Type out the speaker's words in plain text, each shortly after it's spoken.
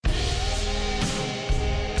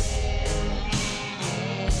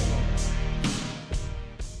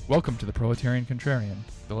Welcome to the Proletarian Contrarian,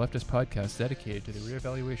 the leftist podcast dedicated to the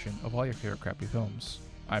reevaluation of all your favorite crappy films.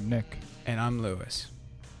 I'm Nick. And I'm Lewis.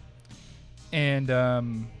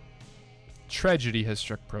 And tragedy has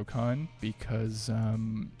struck Procon because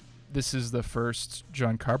this is the first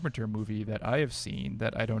John Carpenter movie that I have seen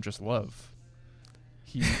that I don't just love.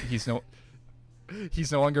 He's no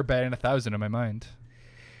longer batting 1,000 in my mind.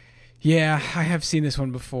 Yeah, I have seen this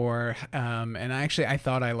one before, and I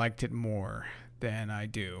thought I liked it more than I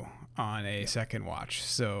do on a second watch.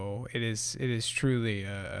 So it is truly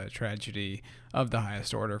a tragedy of the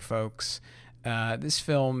highest order, folks. This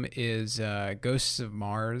film is Ghosts of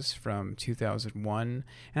Mars from 2001.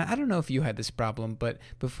 And I don't know if you had this problem, but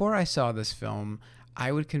before I saw this film,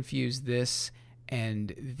 I would confuse this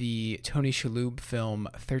and the Tony Shalhoub film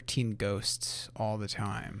 13 Ghosts all the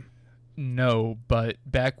time. No, but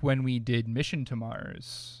back when we did Mission to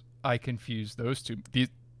Mars, I confused those two. The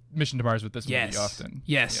Mission to Mars with this movie often.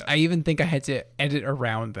 Yes, yeah. I even think I had to edit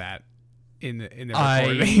around that in the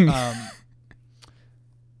recording.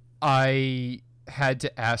 I had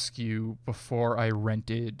to ask you before I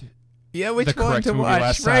rented which the one correct to movie watch,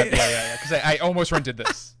 last right? time. Yeah, because I almost rented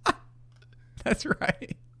this. That's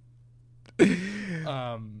right. But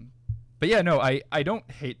yeah, no, I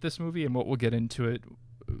don't hate this movie, and we'll get into it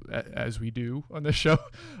as we do on the show.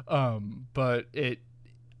 But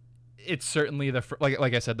it's certainly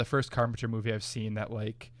like I said, the first Carpenter movie I've seen that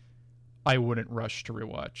like I wouldn't rush to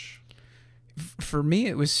rewatch. For me,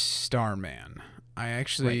 it was Starman. I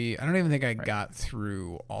don't even think I got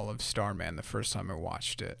through all of Starman the first time I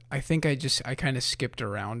watched it. I think I kind of skipped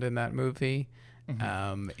around in that movie.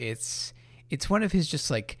 Mm-hmm. It's one of his just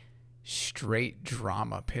like straight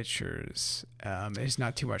drama pictures. There's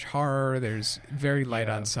not too much horror. There's very light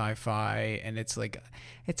on sci-fi, and it's a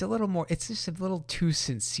little more. It's just a little too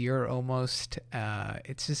sincere almost.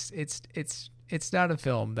 It's not a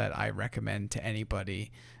film that I recommend to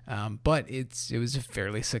anybody. But it was a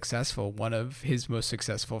fairly successful, one of his most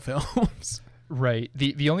successful films. Right.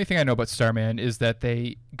 The only thing I know about Starman is that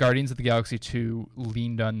Guardians of the Galaxy 2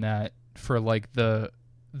 leaned on that for like the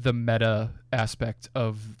meta aspect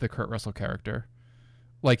of the Kurt Russell character.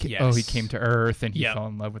 Like, he came to Earth and he fell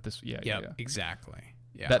in love with this. Yeah, exactly.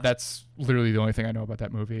 Yeah. That's literally the only thing I know about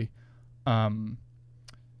that movie. But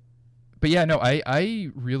yeah, no, I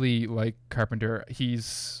really like Carpenter.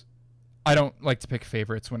 I don't like to pick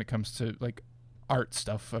favorites when it comes to like art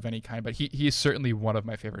stuff of any kind, but he is certainly one of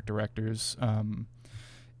my favorite directors. And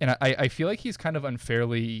I feel like he's kind of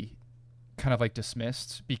unfairly kind of like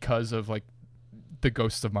dismissed because of like the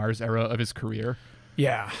Ghosts of Mars era of his career.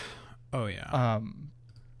 Yeah. Oh yeah.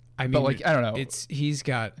 I mean, but like, I don't know. He's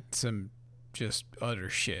got some just utter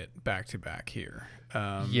shit back to back here.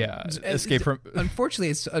 Escape from. Unfortunately,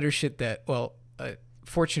 it's utter shit that. Well,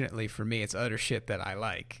 fortunately for me, it's utter shit that I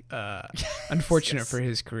like. Unfortunate for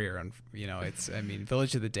his career.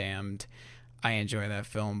 Village of the Damned. I enjoy that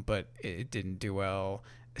film, but it didn't do well.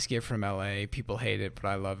 Escape from L.A. People hate it, but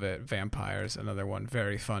I love it. Vampires, another one,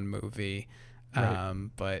 very fun movie. Right.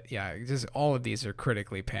 But yeah, just all of these are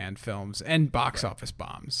critically panned films and box office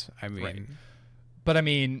bombs. I mean, but I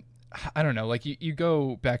mean, I don't know. Like you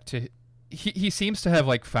go back to, he seems to have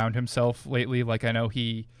like found himself lately. Like I know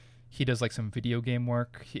he does like some video game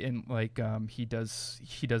work, he does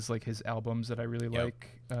like his albums that I really like.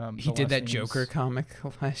 He did that Joker comic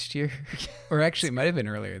last year, or actually it might have been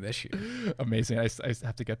earlier this year. Amazing. I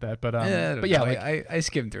have to get that, but I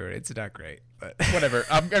skimmed through it. It's not great, but whatever.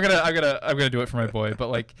 I'm gonna do it for my boy. But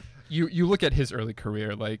like you look at his early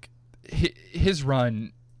career, like his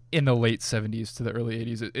run in the late 70s to the early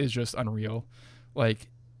 80s is just unreal. Like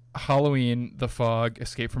Halloween, The Fog,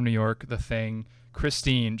 Escape from New York, The Thing,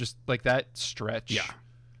 Christine, just like that stretch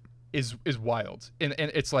is wild. And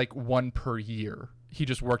it's like one per year. He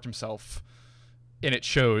just worked himself, and it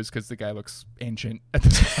shows because the guy looks ancient at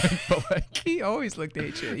this point. But like he always looked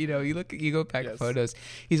ancient. You go back photos.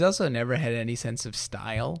 He's also never had any sense of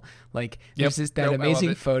style. Like there's that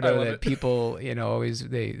amazing photo that people, always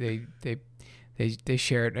they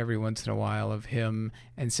share it every once in a while of him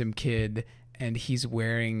and some kid, and he's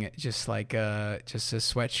wearing just a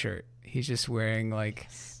sweatshirt. He's just wearing like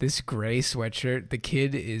this gray sweatshirt. The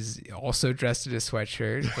kid is also dressed in a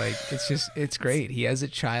sweatshirt. Like it's great. He has a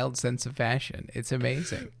child sense of fashion. It's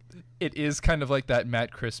amazing. It is kind of like that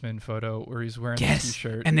Matt Christman photo where he's wearing a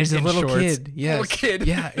t-shirt and there's a little shorts. Kid. Yes. Little kid.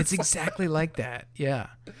 Yeah, it's exactly like that. Yeah.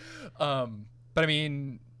 But I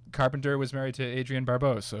mean, Carpenter was married to Adrienne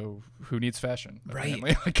Barbeau, so who needs fashion? Right.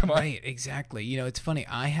 Like, come on. Right, exactly. It's funny.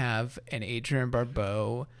 I have an Adrienne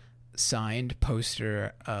Barbeau signed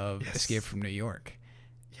poster of Escape from New York.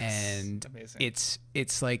 And amazing.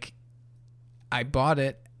 it's like I bought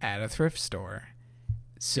it at a thrift store.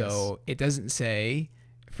 So It doesn't say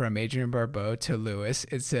from Adrian Barbeau to Lewis.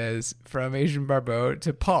 It says from Adrian Barbeau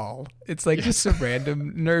to Paul. It's like just a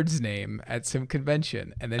random nerd's name at some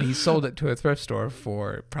convention. And then he sold it to a thrift store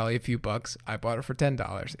for probably a few bucks. I bought it for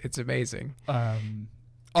 $10. It's amazing.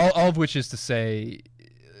 All of which is to say,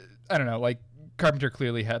 I don't know, like Carpenter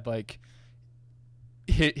clearly had like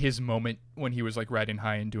his moment when he was like riding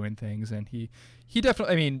high and doing things. And he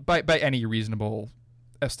definitely, I mean, by any reasonable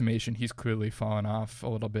estimation, he's clearly fallen off a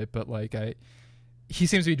little bit, but like he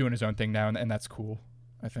seems to be doing his own thing now, and that's cool,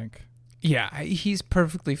 I think. Yeah, he's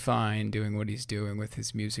perfectly fine doing what he's doing with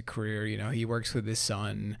his music career. You know, he works with his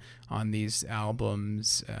son on these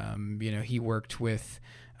albums. You know, he worked with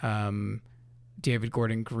David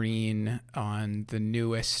Gordon Green on the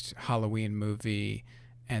newest Halloween movie,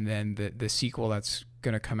 and then the sequel that's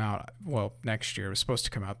going to come out, well, next year. It was supposed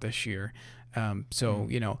to come out this year.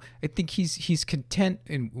 You know, I think he's content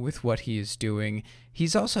with what he is doing.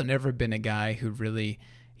 He's also never been a guy who really,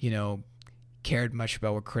 you know, cared much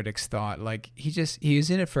about what critics thought. Like he was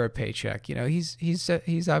in it for a paycheck. You know, he's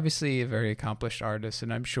obviously a very accomplished artist,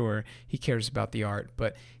 and I'm sure he cares about the art.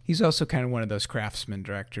 But he's also kind of one of those craftsman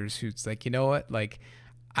directors who's like, you know what, like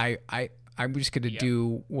I'm just gonna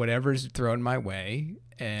do whatever's thrown my way,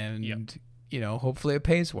 and you know, hopefully it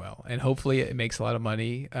pays well, and hopefully it makes a lot of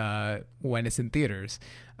money when it's in theaters,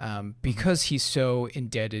 because he's so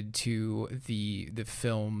indebted to the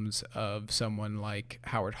films of someone like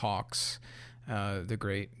Howard Hawks, the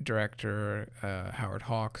great director Howard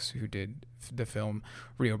Hawks, who did the film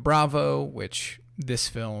Rio Bravo, which this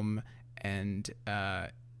film and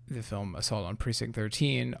the film Assault on Precinct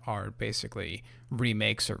 13 are basically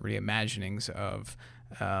remakes or reimaginings of.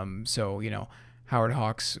 So, you know, Howard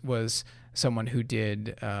Hawks was someone who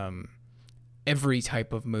did every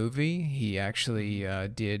type of movie. He actually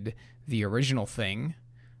did the original Thing,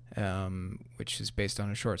 which is based on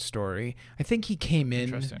a short story. I think he came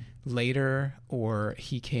in later, or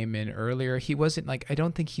he came in earlier. He wasn't like, I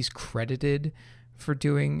don't think he's credited for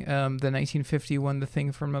doing the 1951 The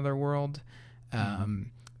Thing from Another World,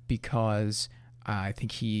 because I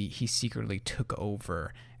think he secretly took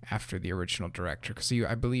over after the original director, because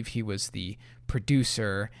I believe he was the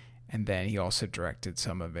producer, and then he also directed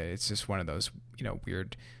some of it. It's just one of those, you know,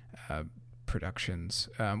 weird productions.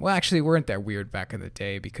 Well, actually, weren't that weird back in the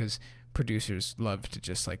day, because producers loved to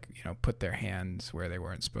just, like, you know, put their hands where they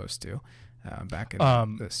weren't supposed to back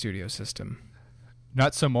in the studio system.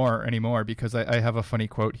 Not so more anymore, because I have a funny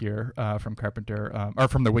quote here from Carpenter, or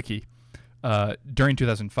from the wiki. During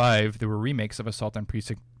 2005, there were remakes of Assault on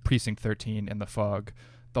Precinct 13 and The Fog,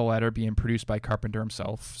 the latter being produced by Carpenter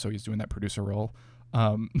himself, so he's doing that producer role.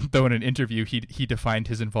 Though in an interview, he defined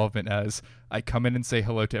his involvement as, I come in and say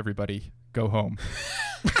hello to everybody, go home.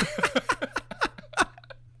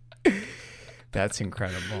 That's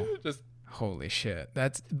incredible. Holy shit.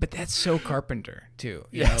 That's so Carpenter too.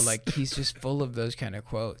 You know, like he's just full of those kind of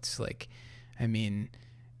quotes. Like, I mean,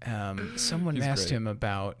 someone asked him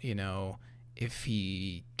about, you know, if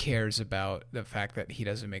he cares about the fact that he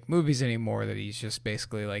doesn't make movies anymore, that he's just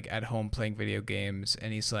basically like at home playing video games,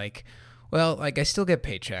 and he's like, well, like I still get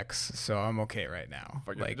paychecks, so I'm okay right now.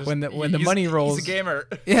 Like when the money rolls, he's a gamer.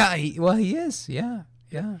 Yeah, he is. Yeah.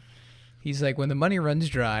 He's like, when the money runs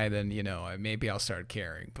dry, then, you know, maybe I'll start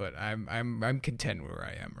caring. But I'm content where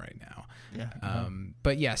I am right now. Yeah.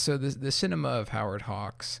 But yeah, so the cinema of Howard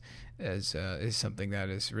Hawks is something that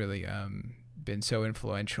has really been so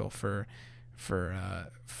influential for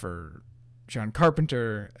John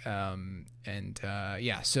Carpenter.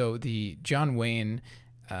 So the John Wayne,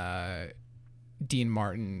 Dean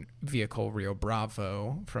Martin vehicle Rio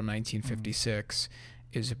Bravo from 1956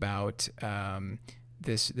 is about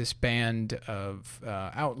this band of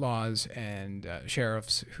outlaws and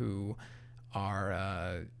sheriffs who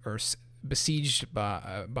are besieged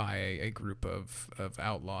by a group of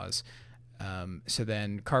outlaws. So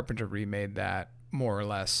then Carpenter remade that more or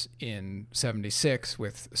less in 76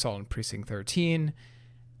 with Assault on Precinct 13.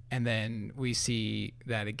 And then we see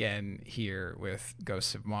that again here with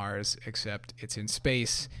Ghosts of Mars, except it's in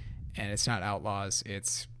space and it's not outlaws,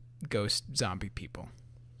 it's ghost zombie people.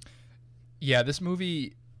 Yeah, this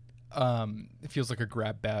movie it feels like a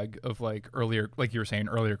grab bag of like earlier, like you were saying,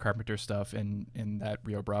 earlier Carpenter stuff in that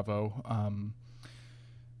Rio Bravo.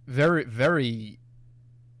 Very, very,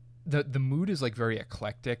 the mood is like very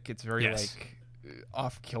eclectic. It's very like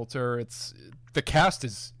off kilter. The cast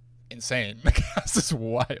is insane. The cast is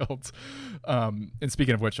wild. And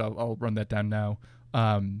speaking of which, I'll run that down now.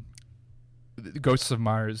 Ghosts of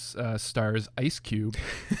Mars stars Ice Cube.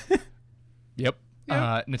 Yep.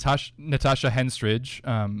 Natasha Henstridge,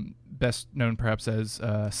 best known perhaps as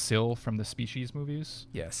Syl from the Species movies.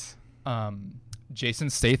 Yes. Jason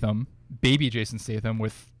Statham, baby Jason Statham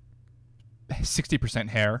with 60%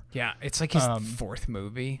 hair. Yeah, it's like his fourth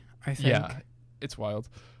movie, I think. Yeah, it's wild.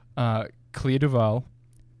 Clea Duvall,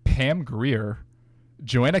 Pam Grier,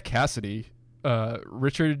 Joanna Cassidy,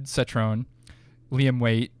 Richard Cetrone, Liam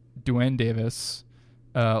Waite, Duane Davis,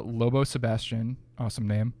 Lobo Sebastian, awesome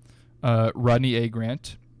name, Rodney A.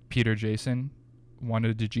 Grant, Peter Jason,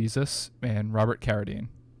 Wanda DeJesus, and Robert Carradine.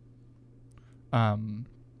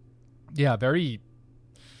 Yeah, very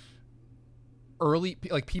early,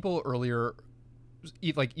 like people earlier,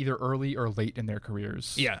 like either early or late in their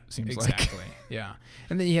careers. Yeah, seems exactly. like. Yeah,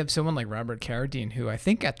 and then you have someone like Robert Carradine, who I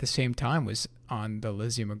think at the same time was on the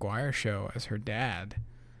Lizzie McGuire show as her dad.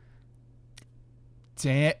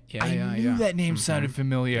 I knew that name sounded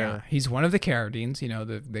familiar. Yeah. He's one of the Carradines, you know,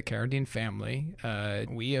 the Carradine family.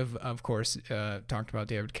 We have, of course, talked about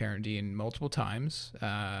David Carradine multiple times.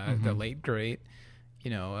 The late, great, you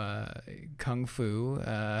know, Kung Fu,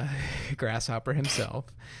 Grasshopper himself.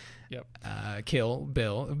 Yep.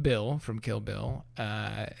 Bill from Kill Bill,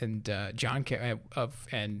 and John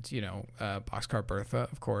and you know, Boxcar Bertha,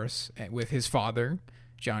 of course, with his father,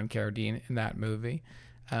 John Carradine, in that movie.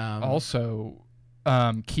 Also,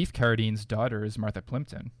 Keith Carradine's daughter is Martha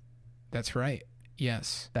Plimpton. That's right.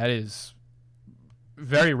 Yes. That is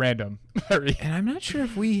very random. And I'm not sure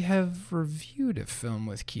if we have reviewed a film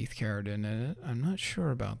with Keith Carradine in it. I'm not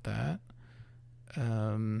sure about that.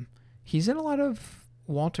 He's in a lot of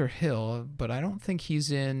Walter Hill, but I don't think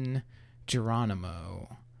he's in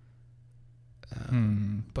Geronimo.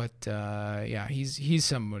 But yeah, he's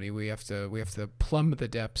somebody we have to plumb the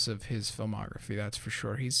depths of his filmography. That's for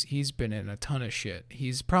sure. He's been in a ton of shit.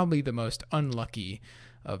 He's probably the most unlucky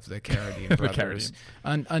of the Carradine brothers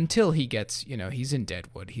until he gets, you know, he's in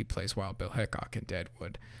Deadwood. He plays Wild Bill Hickok in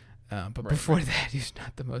Deadwood. But before that, he's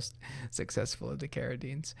not the most successful of the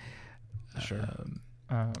Carradines. Sure.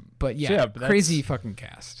 But yeah, so crazy fucking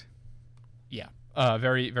cast. Yeah.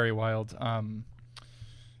 Very, very wild.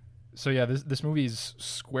 So yeah, this movie's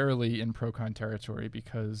squarely in pro-con territory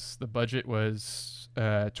because the budget was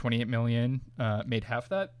 $28 million, made half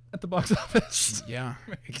that at the box office. Yeah,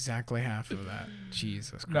 exactly half of that.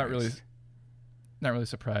 Jesus Christ. Not really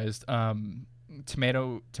surprised.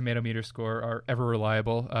 Tomato meter score are ever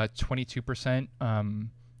reliable, 22%.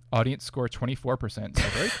 Audience score 24%. So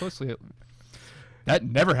very closely. That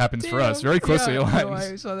never happens for us. Very closely aligned. No,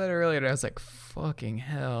 I saw that earlier and I was like, fucking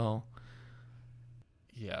hell.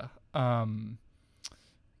 Yeah.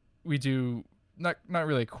 We do not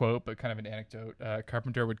really a quote, but kind of an anecdote.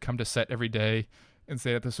 Carpenter would come to set every day and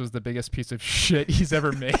say that this was the biggest piece of shit he's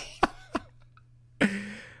ever made.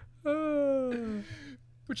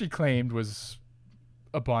 Which he claimed was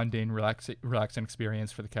a bonding, relaxing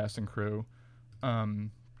experience for the cast and crew.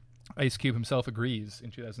 Ice Cube himself agrees.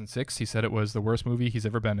 In 2006, he said it was the worst movie he's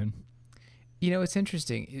ever been in. You know, it's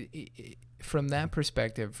interesting. From that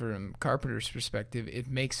perspective, from Carpenter's perspective, it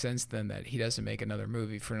makes sense then that he doesn't make another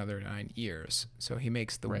movie for another 9 years. So he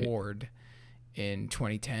makes The Ward in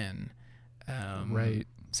 2010. Right.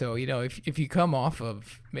 So, you know, if you come off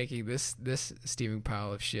of making this steaming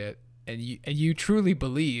pile of shit and you truly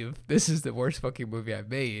believe this is the worst fucking movie I've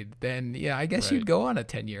made, then yeah, I guess you'd go on a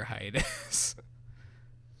 10-year hiatus.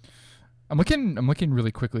 I'm looking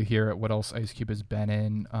really quickly here at what else Ice Cube has been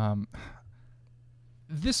in.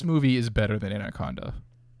 This movie is better than Anaconda.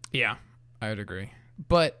 Yeah, I would agree.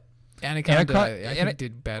 But Anaconda I think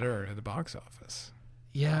did better at the box office.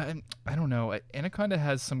 Yeah, and I don't know. Anaconda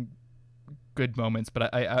has some good moments,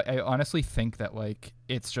 but I honestly think that like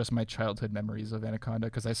it's just my childhood memories of Anaconda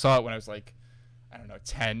because I saw it when I was like, I don't know,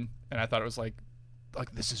 10, and I thought it was like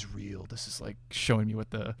this is real. This is like showing me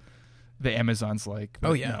what the Amazon's like. But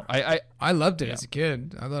oh yeah, no, I loved it as a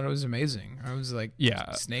kid. I thought it was amazing. I was like,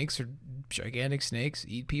 yeah, snakes are gigantic snakes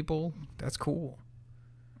eat people. That's cool.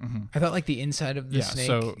 Mm-hmm. I thought like the inside of the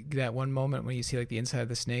snake, that one moment when you see like the inside of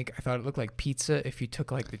the snake, I thought it looked like pizza if you took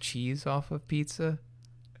like the cheese off of pizza.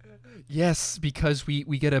 Yes, because we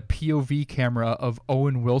get a POV camera of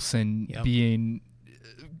Owen Wilson being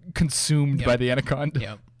consumed by the anaconda.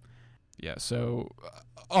 Yep. Yeah, so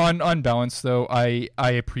on balance though, I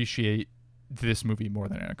appreciate this movie more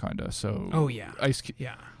than Anaconda. So Ice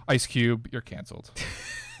Cube, you're canceled.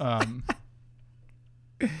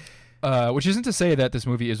 Which isn't to say that this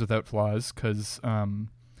movie is without flaws, because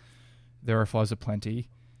there are flaws aplenty.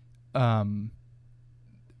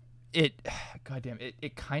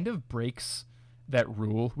 It kind of breaks that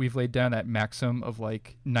rule we've laid down, that maxim of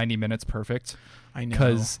like 90 minutes perfect. I know.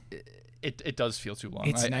 Because it does feel too long.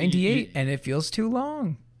 It's 98 and it feels too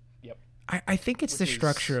long. Yep. I think it's the Which is-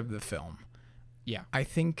 structure of the film. Yeah. I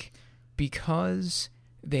think because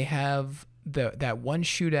they have that one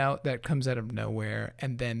shootout that comes out of nowhere,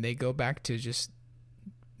 and then they go back to just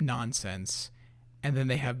nonsense, and then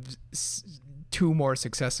they have two more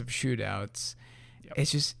successive shootouts. Yep.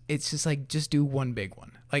 It's just like, just do one big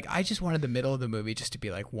one. Like, I just wanted the middle of the movie just to be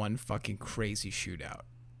like one fucking crazy shootout,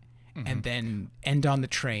 and then end on the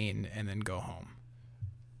train and then go home.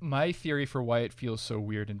 My theory for why it feels so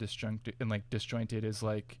weird and disjointed is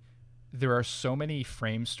like there are so many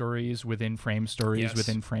frame stories within frame stories Yes.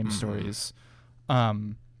 within frame stories.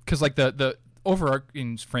 Because like the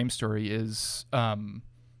overarching frame story is the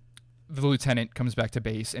lieutenant comes back to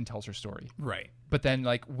base and tells her story. Right. But then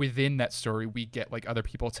like within that story we get like other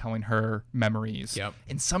people telling her memories. Yep.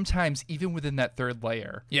 And sometimes even within that third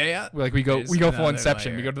layer, Yeah. we go There's full another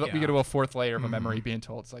Inception. layer, We go to a fourth layer of a Mhm. memory being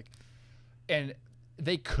told. It's like, and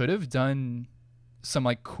they could have done some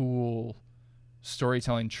like cool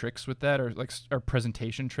storytelling tricks with that, or like or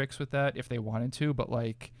presentation tricks with that if they wanted to, but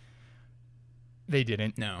like they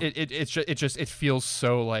didn't. No. It feels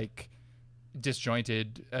so like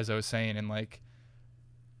disjointed, as I was saying, and like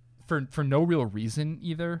for no real reason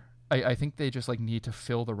either. I think they just like need to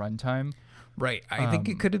fill the runtime. Right. I think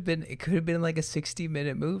it could have been like a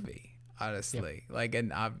 60-minute movie, honestly. Yep. Like,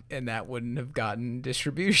 and that wouldn't have gotten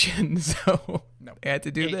distribution. So No. I had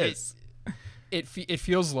to do this. It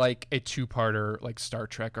feels like a two-parter, like Star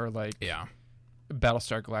Trek or like Yeah.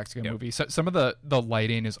 Battlestar Galactica Yep. movie. So some of the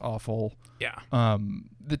lighting is awful. Yeah.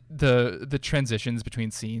 The transitions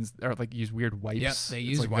between scenes are like use weird wipes. Yep. They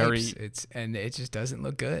use like wipes. And it just doesn't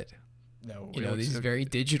look good. No, You know, these very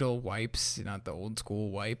digital wipes, not the old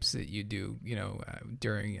school wipes that you do,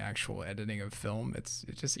 during actual editing of film.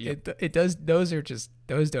 It does. Those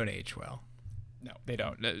don't age well. No, they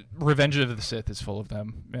don't. Revenge of the Sith is full of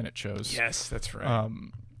them, and it shows. Yes, that's right.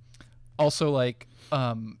 Also, like,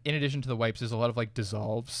 in addition to the wipes, there's a lot of like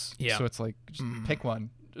dissolves. Yeah. So it's like, just pick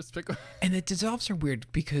one. Just pick one. And the dissolves are weird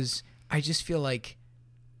because I just feel like,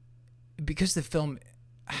 because the film,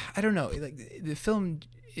 I don't know, like the film,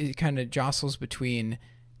 it kind of jostles between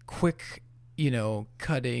quick,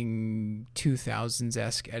 cutting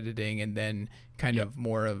 2000s-esque editing, and then kind of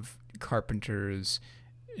more of Carpenter's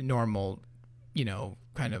normal,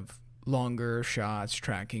 kind of longer shots,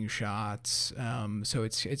 tracking shots. So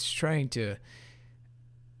it's trying to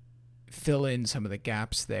fill in some of the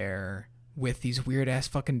gaps there with these weird ass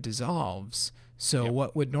fucking dissolves. So Yep.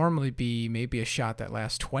 what would normally be maybe a shot that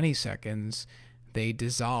lasts 20 seconds, they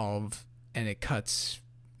dissolve and it cuts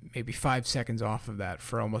maybe 5 seconds off of that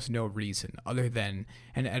for almost no reason other than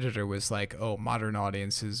an editor was like, oh, modern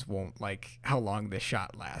audiences won't like how long this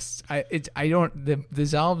shot lasts. The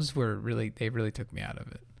dissolves they really took me out of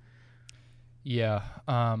it. Yeah.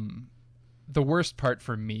 The worst part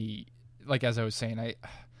for me, like as I was saying,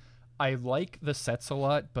 I like the sets a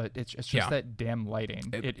lot, but it's just Yeah. that damn lighting.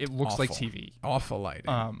 It looks like TV. Awful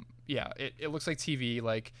lighting. Yeah, it looks like TV.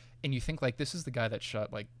 Like, and you think like this is the guy that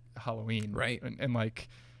shot like Halloween, Right. And like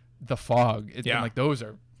the fog. Yeah. And like those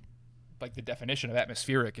are like the definition of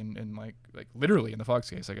atmospheric, and like literally in the fog's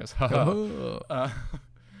case, I guess. Oh.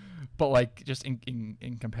 But like just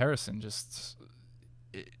in comparison, just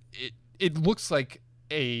it looks like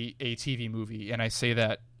a TV movie, and I say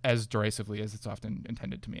that as derisively as it's often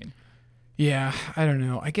intended to mean. Yeah, I don't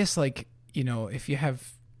know. I guess if you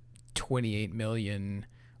have 28 million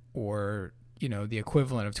or the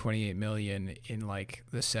equivalent of 28 million in like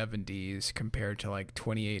the 70s compared to like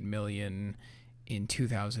 28 million in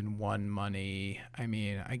 2001 money, I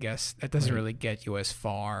mean, I guess that doesn't Right. really get you as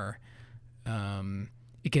far.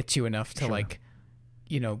 It gets you enough to Sure.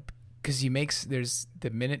 because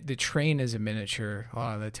the train is a miniature a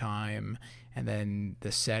lot of the time, and then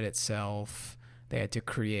the set itself they had to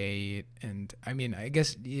create, and I mean, I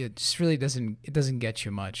guess it just really doesn't get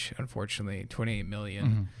you much, unfortunately. 28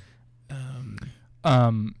 million.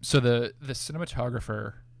 So the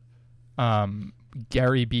cinematographer,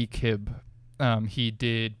 Gary B. Kibb, he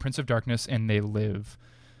did Prince of Darkness and They Live.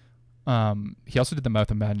 He also did The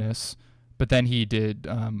Mouth of Madness, but then he did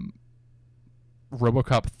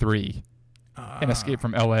RoboCop 3 and Escape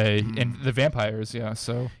from L.A. and The Vampires. Yeah,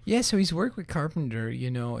 so So he's worked with Carpenter.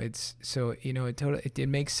 It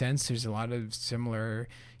makes sense. There's a lot of similar,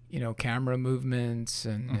 camera movements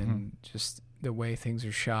and just the way things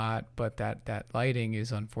are shot, but that lighting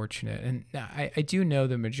is unfortunate. And I do know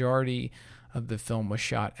the majority of the film was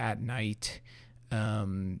shot at night,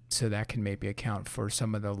 so that can maybe account for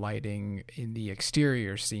some of the lighting in the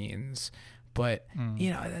exterior scenes. But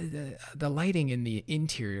the lighting in the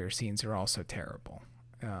interior scenes are also terrible.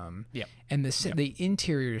 And the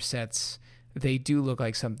interior sets they do look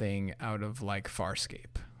like something out of like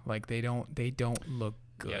Farscape. Like they don't look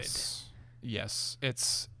good. Yes.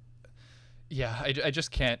 It's I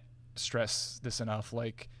just can't stress this enough.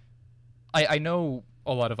 Like I know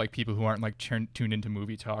a lot of like people who aren't like tuned into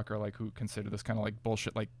movie talk, or like who consider this kind of like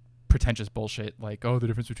bullshit, like pretentious bullshit, like, oh, the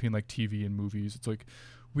difference between like TV and movies. It's like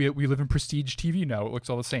we live in prestige TV now. It looks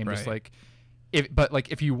all the same. Right. Just like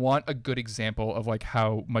if you want a good example of like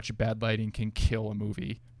how much bad lighting can kill a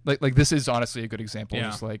movie, like this is honestly a good example. Yeah.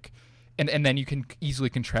 Just like and then you can easily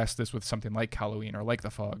contrast this with something like Halloween or like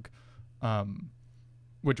The Fog,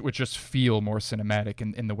 which just feel more cinematic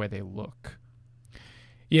in the way they look.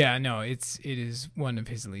 Yeah, no, it is one of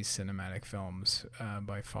his least cinematic films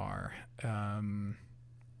by far.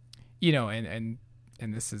 You know, and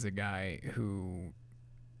this is a guy who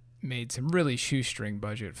made some really shoestring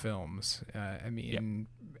budget films. I mean,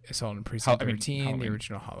 Assault on Precinct 13, the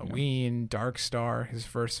original Halloween, Dark Star, his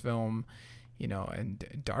first film. You know,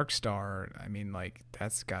 and Dark Star, I mean, like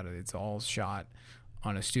it's all shot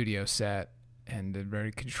on a studio set and a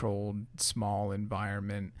very controlled, small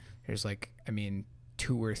environment. There's like, I mean,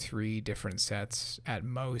 2 or 3 different sets at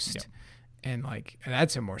most. And like,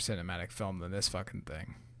 that's a more cinematic film than this fucking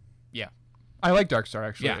thing. Yeah. I like Dark Star,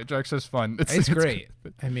 actually. Yeah. Dark Star's fun. It's great.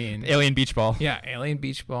 I mean, Alien Beach Ball. Yeah, Alien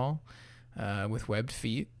Beach Ball with webbed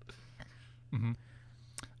feet. Mm-hmm.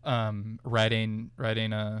 Riding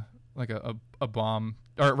a bomb,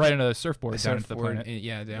 or riding a surfboard down into the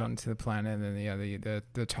planet. Down to the planet, and then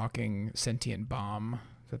the talking sentient bomb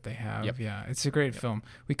that they have. Yep. Yeah, it's a great film.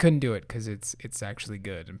 We couldn't do it because it's actually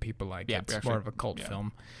good and people like it. It's actually, more of a cult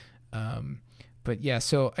film. But yeah,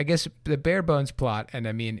 so I guess the bare bones plot, and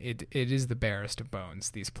I mean it is the barest of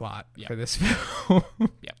bones, these plot for this film.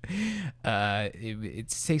 It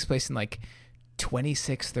takes place in like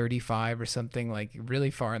 2635 or something, like really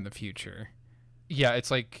far in the future. Yeah, it's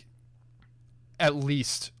like at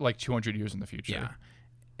least like 200 years in the future. Yeah.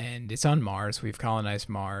 And it's on Mars. We've colonized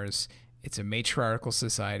Mars. It's a matriarchal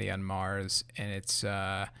society on Mars, and it's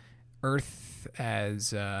Earth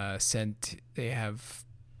has sent. They have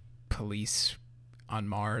police on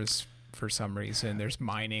Mars for some reason. There's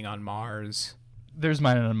mining on Mars. There's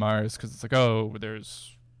mining on Mars because it's like, oh,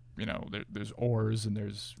 there's there's ores and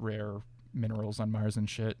there's rare minerals on Mars and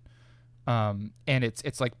shit. And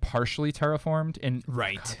it's like partially terraformed, and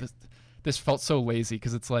right. God, this felt so lazy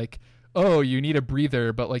because it's like, oh, you need a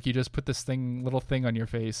breather, but like you just put this little thing on your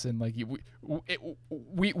face, and like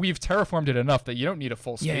we've terraformed it enough that you don't need a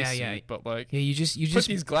full spacesuit. But like, you just put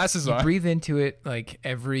these glasses on. Breathe into it like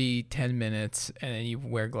every 10 minutes, and then you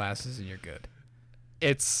wear glasses, and you're good.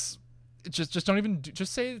 It's just don't even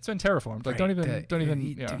just say it's been terraformed. Like right.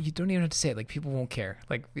 You don't even have to say it. Like people won't care.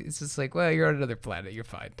 Like it's just like, well, you're on another planet. You're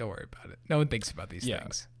fine. Don't worry about it. No one thinks about these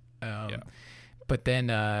things. But then,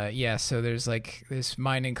 so there's like this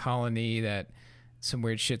mining colony that some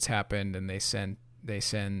weird shit's happened, and they send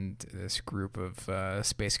this group of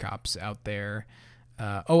space cops out there.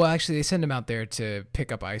 Actually, they send him out there to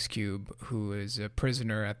pick up Ice Cube, who is a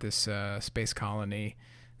prisoner at this space colony,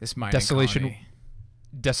 this mining colony.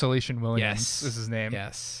 Desolation Williams is his name.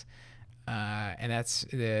 Yes. And that's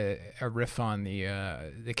a riff on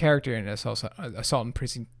the character in Assault on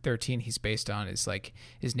Precinct 13 he's based on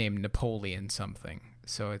is named Napoleon something.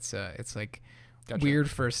 So it's like gotcha. Weird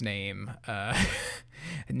first name,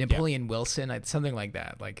 Napoleon Wilson, something like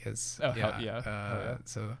that. Like his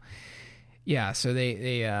So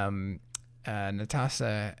they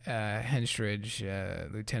Natasha Henstridge,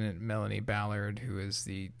 Lieutenant Melanie Ballard, who is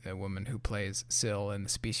the woman who plays Syl in the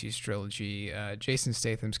Species trilogy, Jason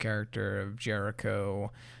Statham's character of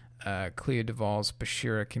Jericho, Clea Duvall's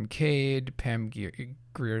Bashira Kincaid, Pam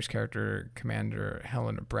Grier's character, Commander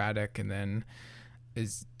Helena Braddock, and then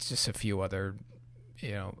is just a few other,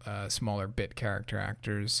 smaller bit character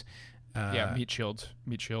actors. Meat Shield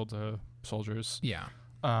soldiers. Yeah.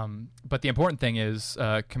 But the important thing is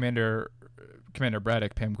Commander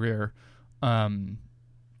Braddock, Pam Grier,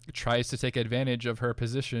 tries to take advantage of her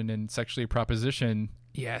position and sexually proposition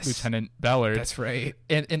Lieutenant Ballard. That's right.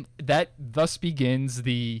 And that thus begins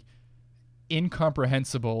the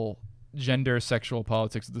incomprehensible gender sexual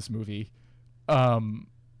politics of this movie.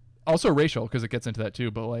 Also racial, because it gets into that too,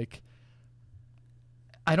 but like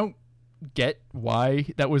I don't get why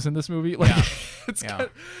that was in this movie. Like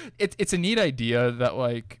it's a neat idea that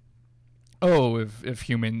like, oh, if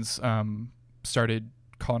humans started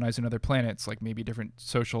colonizing other planets, like maybe different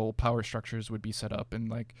social power structures would be set up, and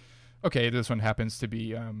like, okay, this one happens to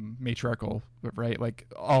be matriarchal, right? Like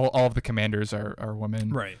all of the commanders are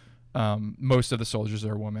women, right? Most of the soldiers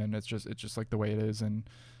are women. It's just like the way it is,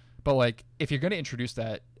 But like, if you're gonna introduce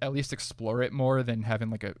that, at least explore it more than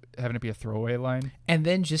having it be a throwaway line. And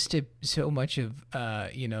then just so much of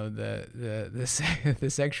the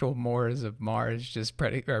sexual mores of Mars just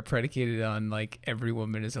are predicated on like every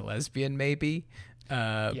woman is a lesbian, maybe,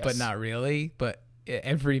 Yes. but not really. But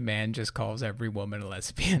every man just calls every woman a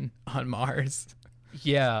lesbian on Mars.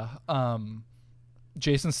 Yeah.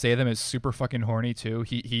 Jason Statham is super fucking horny too.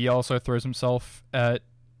 He also throws himself at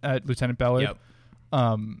Lieutenant Ballard. Yep.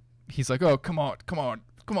 He's like, "Oh, come on,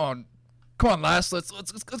 lass, let's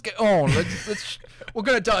get on. Let's we're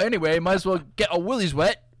gonna die anyway. Might as well get our willies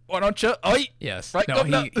wet. Why don't you? Oh, Yes. right. No,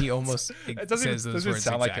 go, he almost says those words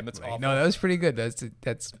sound exactly. like him. It's awful. No, that was pretty good. That's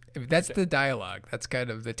the dialogue. That's kind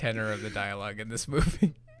of the tenor of the dialogue in this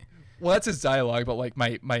movie. Well, that's his dialogue, but like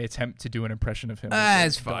my attempt to do an impression of him.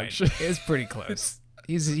 It's fine. It's pretty close.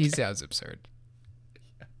 He sounds absurd.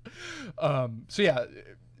 So yeah,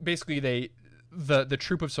 basically the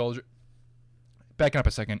troop of soldiers. Backing up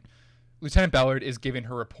a second, Lieutenant Ballard is giving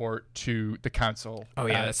her report to the council. Oh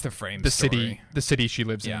yeah, that's the frame. The story. city she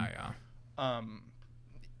lives in. Yeah.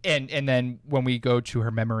 And then when we go to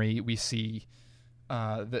her memory, we see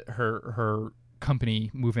her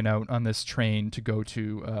company moving out on this train to go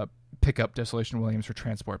to pick up Desolation Williams for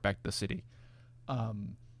transport back to the city.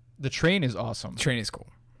 The train is awesome. Train is cool.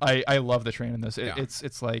 I love the train in this. Yeah.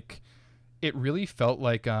 It's like, it really felt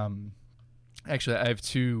like actually I have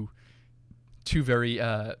two very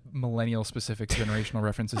millennial specific generational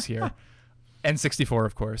references here. N64,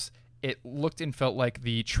 of course. It looked and felt like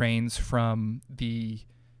the trains from the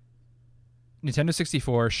Nintendo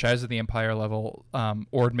 64 Shadows of the Empire level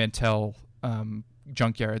Ord Mantell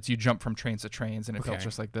junkyards. You jump from trains to trains, and it felt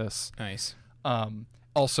just like this. Nice.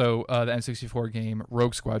 Also, the N64 game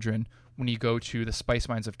Rogue Squadron, when you go to the spice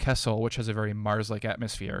mines of Kessel, which has a very Mars-like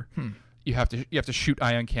atmosphere, you have to shoot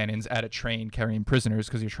ion cannons at a train carrying prisoners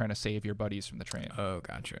because you're trying to save your buddies from the train. Oh,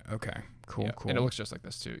 gotcha. Okay. Cool. Yeah. Cool. And it looks just like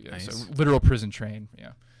this too. Yeah. Nice. So literal prison train.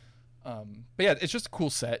 Yeah. But yeah, it's just a cool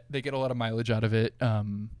set. They get a lot of mileage out of it.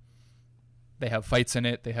 They have fights in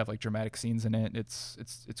it. They have like dramatic scenes in it. It's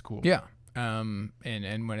cool. Yeah. And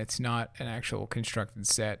when it's not an actual constructed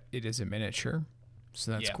set, it is a miniature.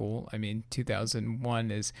 So that's cool. I mean,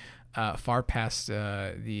 2001 is far past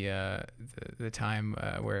the time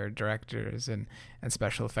where directors and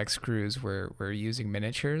special effects crews were using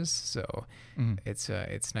miniatures. So it's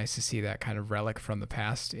nice to see that kind of relic from the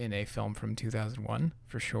past in a film from 2001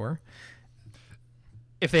 for sure.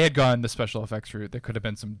 If they had gone the special effects route, there could have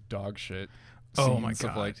been some dog shit. Oh my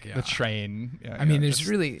God! Of like yeah. the train. Yeah, I mean,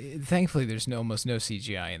 thankfully, there's almost no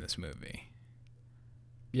CGI in this movie.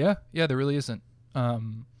 Yeah, there really isn't.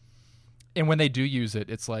 And when they do use it,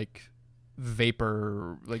 it's like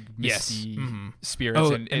vapor, like misty spirits.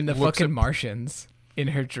 Oh, and the fucking Martians in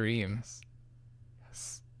her dreams.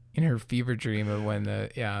 Yes. In her fever dream of when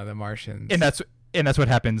the Martians. And that's what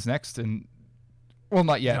happens next. And well,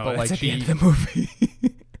 not yet, but like at the end of the movie.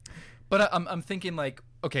 But I'm thinking like,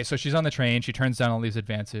 okay, so she's on the train. She turns down all these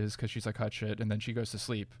advances because she's like hot shit, and then she goes to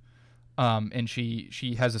sleep. And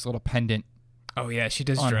she has this little pendant. Oh yeah, she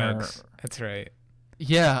does drugs. That's right.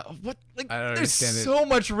 Yeah, what? Like, I don't there's understand so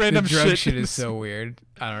much random the drug shit is so weird.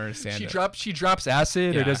 I don't understand it. She drops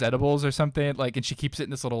acid Yeah. or does edibles or something, like, and she keeps it in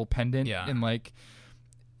this little pendant. Yeah. And like,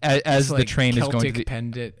 as the like train Celtic is going to the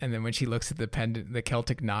pendant, and then when she looks at the pendant, the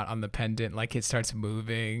Celtic knot on the pendant, like it starts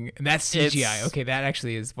moving. And that's CGI. Okay, that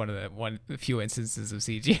actually is one of the few instances of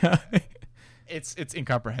CGI. it's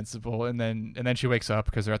incomprehensible. And then she wakes up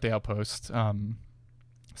because they're at the outpost.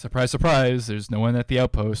 Surprise, surprise! There's no one at the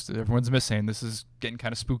outpost. Everyone's missing. This is getting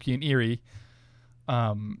kind of spooky and eerie.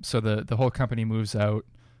 So the whole company moves out.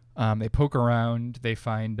 They poke around. They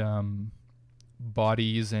find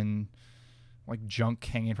bodies and like junk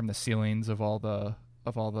hanging from the ceilings of all the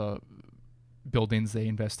buildings they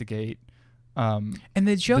investigate. And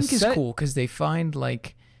the junk is cool because they find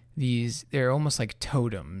like these. They're almost like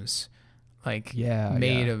totems. Like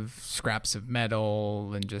made of scraps of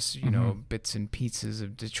metal and just you know bits and pieces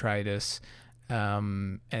of detritus,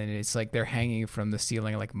 and it's like they're hanging from the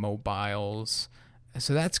ceiling like mobiles,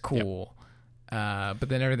 so that's cool. But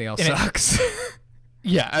then everything else sucks.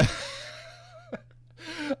 Yeah,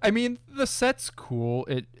 I mean the set's cool.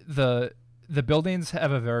 The buildings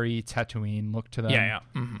have a very Tatooine look to them. Yeah.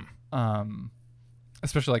 Mm-hmm.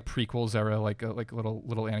 Especially like prequels era, like little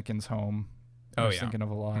Anakin's home. I was thinking of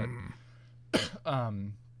a lot.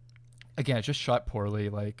 Again, it's just shot poorly.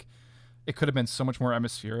 Like it could have been so much more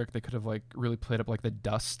atmospheric. They could have like really played up like the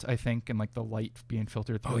dust, I think, and like the light being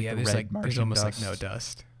filtered through. There's almost dust. like no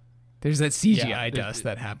dust. There's that CGI dust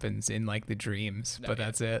that happens in like the dreams, but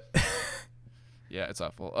that's it. Yeah, it's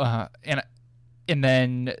awful. And And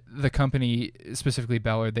then the company, specifically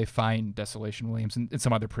Ballard, they find Desolation Williams and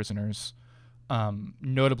some other prisoners,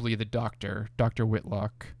 notably the doctor, Dr.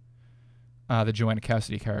 Whitlock, the Joanna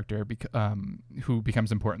Cassidy character, who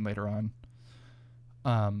becomes important later on.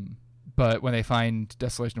 But when they find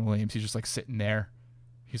Desolation Williams, he's just like sitting there.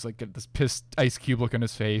 He's like got this pissed Ice Cube look on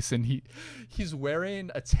his face, and he's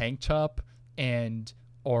wearing a tank top and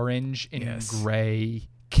orange and gray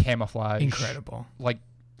camouflage. Incredible. Like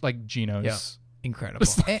Geno's. Yeah. Incredible.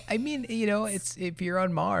 I mean, it's if you're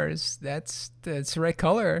on Mars, that's the right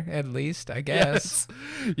color, at least, I guess.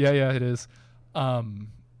 Yes. Yeah, it is.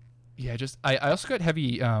 Just I also got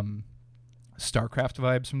heavy StarCraft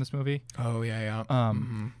vibes from this movie. Oh yeah.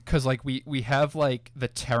 Because like we have like the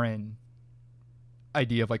Terran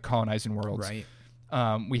idea of like colonizing worlds. Right.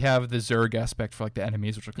 We have the Zerg aspect for like the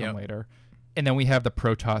enemies, which will come later, and then we have the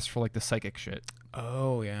Protoss for like the psychic shit.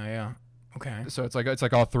 Oh yeah. Okay. So it's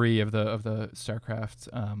like all three of the StarCraft.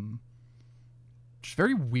 Just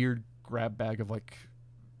very weird grab bag of like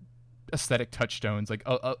aesthetic touchstones, like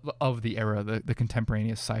of the era, the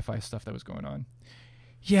contemporaneous sci-fi stuff that was going on.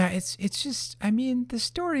 Yeah, it's just, I mean, the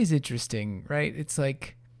story's interesting, right? It's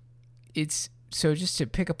like, so just to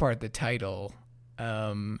pick apart the title,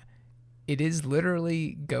 it is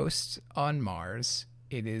literally Ghosts on Mars.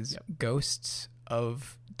 It is ghosts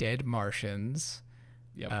of dead Martians.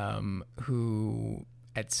 Yep. Who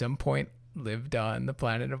at some point lived on the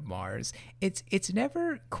planet of Mars. It's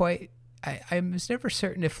never quite. I was never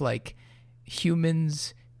certain if like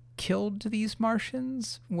humans killed these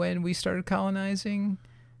Martians when we started colonizing.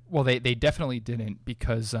 Well, they definitely didn't,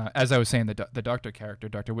 because as I was saying, the doctor character,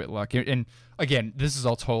 Dr. Whitlock, and again, this is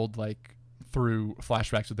all told like through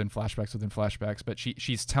flashbacks within flashbacks within flashbacks, but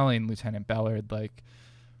she's telling Lieutenant Ballard like,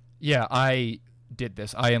 yeah, I did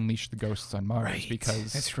this. I unleashed the ghosts on Mars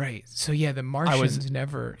because that's right. So yeah, the Martians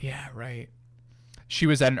never. Yeah, right. She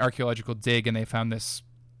was at an archaeological dig and they found this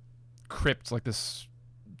crypt, like this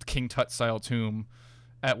King Tut style tomb,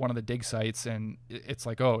 at one of the dig sites, and it's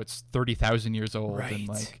like, oh, it's 30,000 years old, and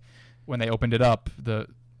like when they opened it up, the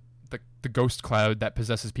ghost cloud that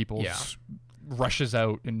possesses people rushes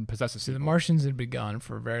out and possesses people. The Martians had been gone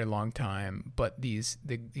for a very long time, but these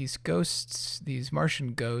ghosts, these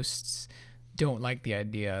Martian ghosts, don't like the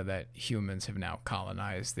idea that humans have now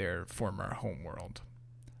colonized their former homeworld.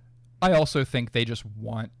 I also think they just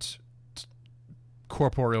want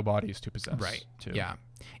corporeal bodies to possess. Right. Too. Yeah.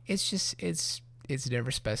 It's just it's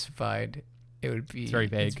never specified. It would be. It's very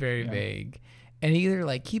vague. It's very vague, and either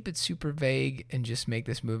like keep it super vague and just make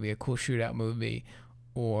this movie a cool shootout movie,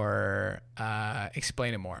 or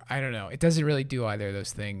explain it more. I don't know. It doesn't really do either of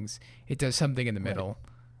those things. It does something in the middle.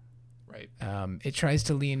 Right. It tries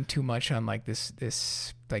to lean too much on like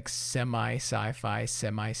this like semi sci-fi,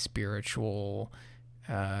 semi spiritual,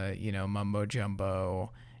 mumbo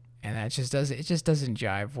jumbo, and that just doesn't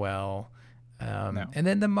jive well. No. And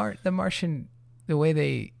then the Martian, the way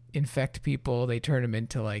they infect people, they turn them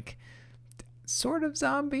into like sort of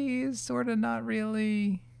zombies, sort of not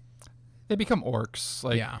really. They become orcs,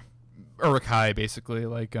 like Uruk-hai, basically.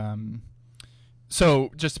 Like,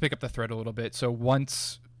 so just to pick up the thread a little bit. So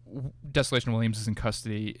once Desolation Williams is in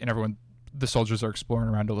custody and the soldiers are exploring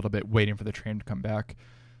around a little bit, waiting for the train to come back,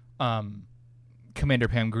 Commander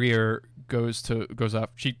Pam Grier goes off.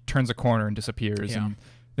 She turns a corner and disappears. Yeah. And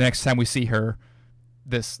the next time we see her,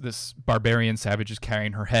 this barbarian savage is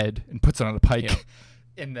carrying her head and puts it on a pike. Yep.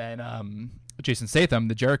 And then Jason Statham,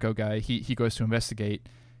 the Jericho guy, he goes to investigate,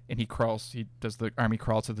 and he does the army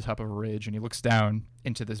crawl to the top of a ridge, and he looks down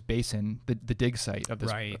into this basin, the dig site of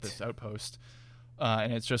this outpost.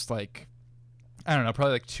 And it's just like, I don't know,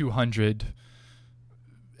 probably like 200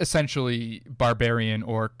 essentially barbarian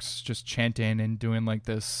orcs just chanting and doing like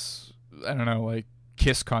this, I don't know, like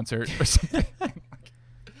Kiss concert or something.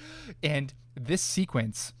 And this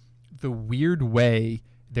sequence, the weird way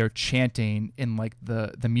they're chanting in like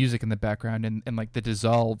the music in the background and like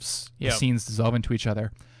the scenes dissolve into each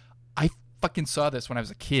other. I fucking saw this when I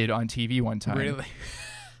was a kid on TV one time. Really?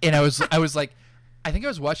 And I was like, I think I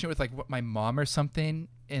was watching it with like my mom or something,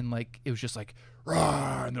 and like it was just like,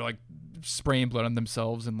 "Rawr," and they're like spraying blood on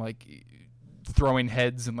themselves and like throwing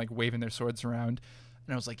heads and like waving their swords around.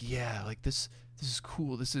 And I was like, yeah, like this is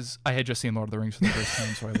cool. I had just seen Lord of the Rings for the first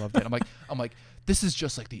time, so I loved it. I'm like, this is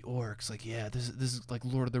just like the orcs. Like, yeah, this is like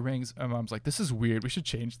Lord of the Rings. And Mom's like, this is weird. We should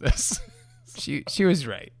change this. She was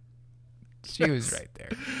right. She was right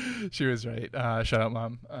there. She was right. Shout out,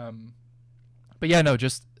 Mom. But yeah, no,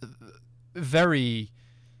 just very,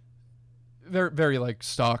 very, very like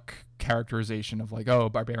stock characterization of like, oh,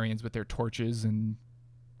 barbarians with their torches and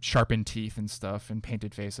sharpened teeth and stuff and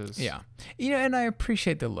painted faces. Yeah, and I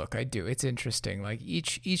appreciate the look. I do. It's interesting. Like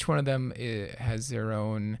each one of them has their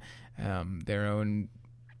own,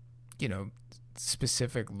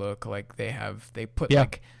 specific look. Like they put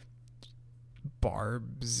like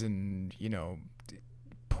barbs and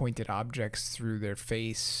pointed objects through their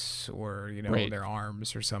face or their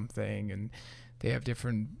arms or something, and they have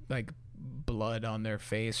different like blood on their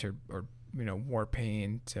face or war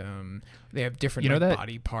paint. They have different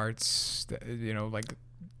body parts that, like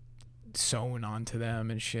sewn onto them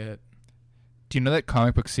and shit. Do you know that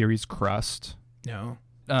comic book series Crust? No.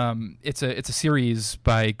 It's a series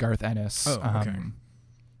by Garth Ennis. Oh, okay.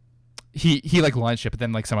 He like launched it, but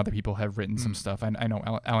then like some other people have written some stuff. I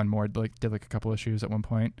know Alan Moore did like a couple issues at one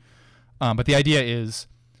point. But the idea is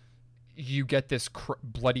you get this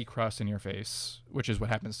bloody crust in your face, which is what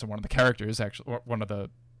happens to one of the characters, actually, or one of the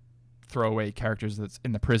throwaway characters that's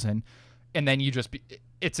in the prison, and then you just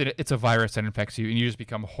it's a virus that infects you, and you just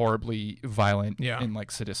become horribly violent and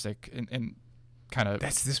like sadistic and kind of.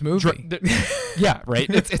 That's this movie. Yeah, right.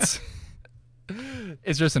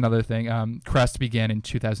 It's just another thing. Crust began in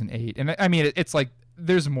 2008, and I mean it's like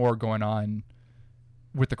there's more going on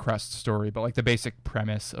with the Crust story, but like the basic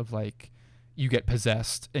premise of like you get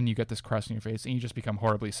possessed and you get this crust in your face and you just become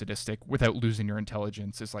horribly sadistic without losing your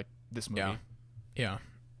intelligence is like this movie. Yeah.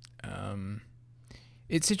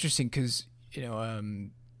 It's interesting because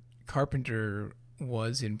Carpenter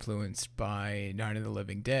was influenced by Night of the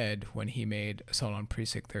Living Dead when he made Assault on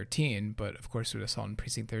Precinct 13, but of course with Assault on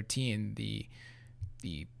Precinct 13 the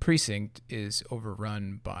precinct is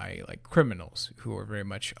overrun by like criminals who are very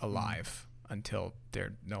much alive until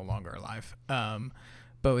they're no longer alive.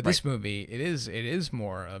 But with this movie, it is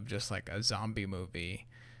more of just like a zombie movie,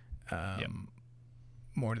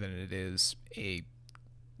 more than it is a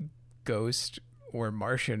ghost or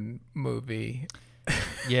Martian movie.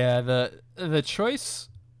 Yeah, the choice,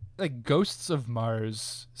 like Ghosts of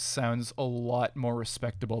Mars, sounds a lot more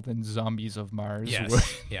respectable than Zombies of Mars.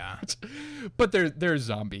 Yes, yeah. But they're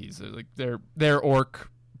zombies. Like they're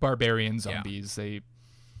orc barbarian zombies. Yeah.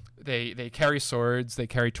 They carry swords. They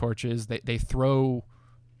carry torches. They throw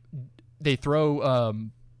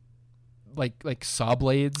like saw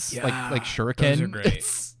blades, like shuriken. Those are great.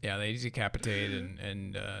 Yeah, they decapitate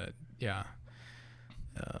and yeah.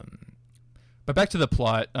 But back to the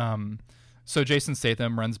plot. So Jason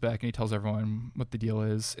Statham runs back and he tells everyone what the deal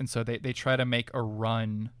is, and so they try to make a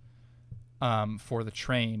run for the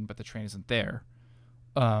train, but the train isn't there.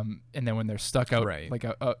 And then when they're stuck out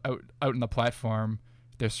out in the platform,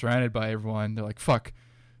 they're surrounded by everyone. They're like, "Fuck!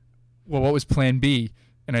 Well, what was Plan B?"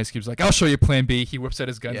 And Ice Cube's like, "I'll show you Plan B." He whips out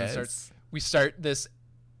his guns and we start this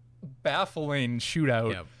baffling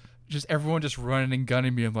shootout. Yep. Just everyone just running and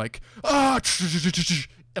gunning, being like, "Ah!"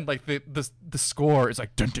 And like the score is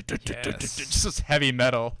like just this heavy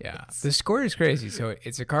metal. Yeah, the score is crazy. So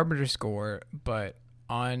it's a Carpenter score, but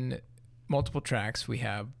on multiple tracks we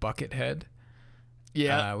have Buckethead.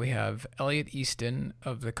 Yeah, we have Elliot Easton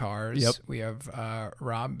of the Cars. Yep. We have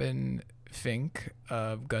Robin Fink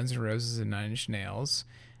of Guns N' Roses and Nine Inch Nails,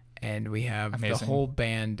 and we have the whole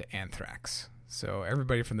band Anthrax. So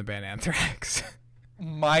everybody from the band Anthrax.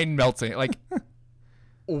 Mind melting, like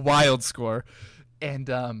wild score. And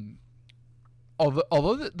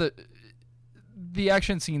although the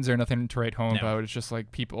action scenes are nothing to write home about, it's just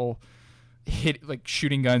like people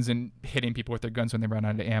shooting guns and hitting people with their guns when they run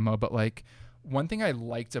out of ammo. But like one thing I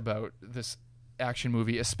liked about this action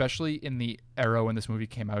movie, especially in the era when this movie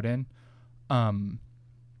came out in,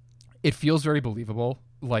 it feels very believable,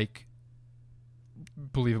 like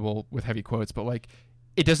believable with heavy quotes, but like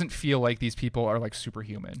it doesn't feel like these people are like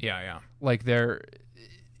superhuman. Yeah. Like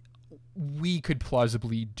we could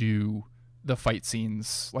plausibly do the fight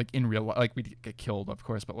scenes like in real life. Like we'd get killed, of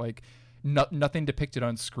course, but like nothing depicted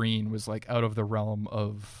on screen was like out of the realm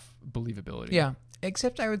of believability. Yeah,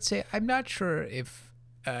 except I would say I'm not sure if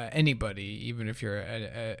anybody, even if you're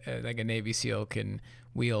like a Navy SEAL, can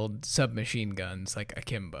wield submachine guns like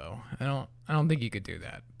akimbo. I don't think you could do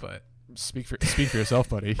that. But speak for yourself,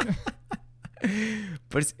 buddy.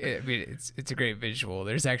 But it's a great visual.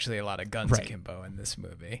 There's actually a lot of guns akimbo in this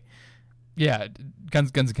movie. Yeah, guns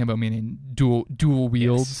akimbo meaning dual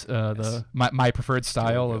wields. Yes. My preferred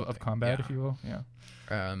style of combat, if you will. Yeah.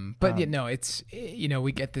 But it's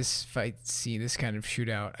we get this fight scene, this kind of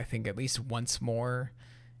shootout, I think at least once more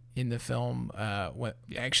in the film.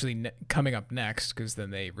 Coming up next, because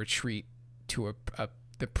then they retreat to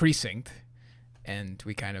the precinct, and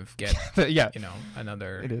we kind of get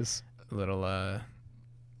another it is little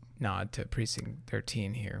nod to Precinct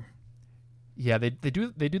 13 here. Yeah, they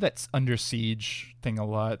do that under siege thing a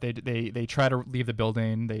lot. They try to leave the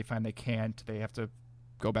building. They find they can't. They have to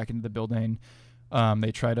go back into the building.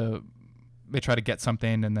 They try to get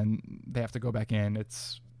something, and then they have to go back in.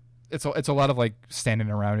 It's a lot of like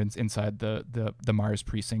standing around inside the Mars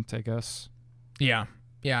precinct, I guess. Yeah,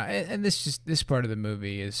 yeah, and this part of the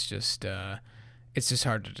movie is just it's just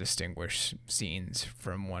hard to distinguish scenes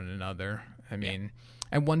from one another. I mean,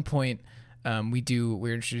 at one point.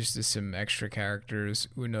 We're introduced to some extra characters,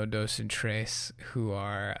 Uno, Dos, and Tres, who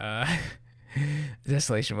are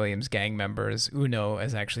Desolation Williams gang members. Uno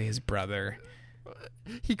is actually his brother.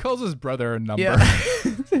 He calls his brother a number. Yeah.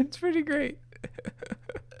 It's pretty great.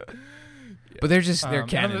 But they're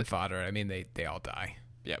cannon fodder. I mean, they all die.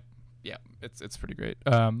 Yeah, it's pretty great.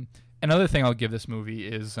 Another thing I'll give this movie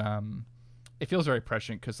is it feels very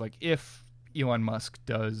prescient because like if Elon Musk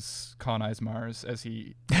does colonize Mars as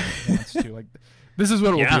he wants to. Like, this is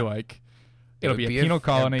what it will be like. It'll be a penal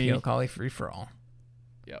colony. Penal colony free for all.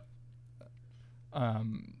 Yep.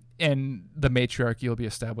 And the matriarchy will be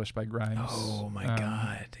established by Grimes. Oh my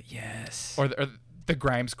God! Yes. Or the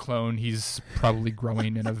Grimes clone. He's probably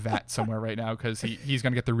growing in a vat somewhere right now because he's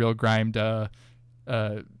gonna get the real Grimed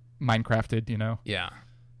Minecrafted. You know. Yeah.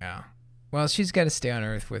 Yeah. Well, she's got to stay on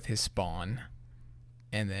Earth with his spawn.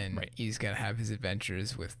 And then he's got to have his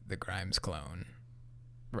adventures with the Grimes clone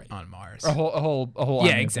on Mars. A whole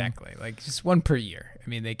yeah, exactly. Like just one per year. I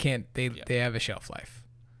mean, they can't. They have a shelf life.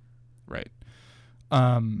 Right.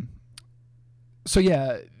 So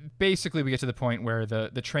yeah, basically we get to the point where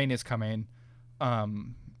the train is coming.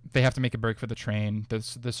 They have to make a break for the train.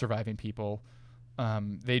 The surviving people.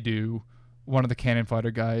 They do. One of the cannon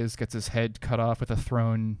fodder guys gets his head cut off with a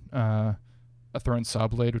thrown saw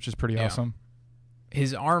blade, which is pretty awesome.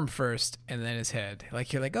 His arm first, and then his head.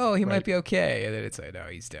 Like you're like, oh, he might be okay, and then it's like, no,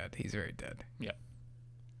 he's dead. He's very dead. Yeah.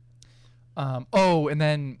 And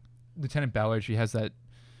then Lieutenant Ballard, she has that.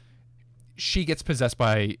 She gets possessed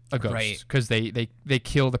by a ghost because they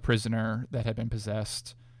kill the prisoner that had been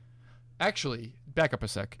possessed. Actually, back up a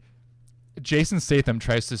sec. Jason Statham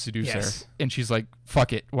tries to seduce her, and she's like,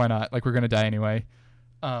 "Fuck it, why not? Like we're gonna die anyway."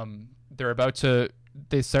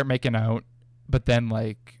 They start making out, but then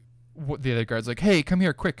like. The other guard's like, hey, come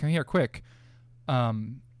here quick,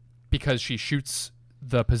 because she shoots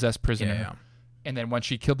the possessed prisoner, and then once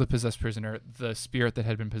she killed the possessed prisoner, the spirit that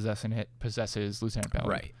had been possessing it possesses Lieutenant Ballard.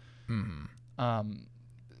 Right. Mm-hmm.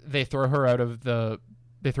 They throw her out of the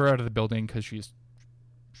building because she's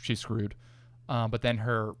screwed, but then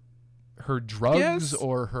her drugs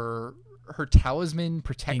or her talisman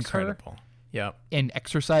protects her. Yep. And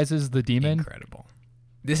exorcises the demon. Incredible.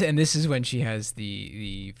 This is when she has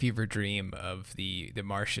the fever dream of the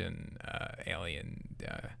Martian alien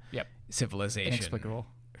civilization. Inexplicable.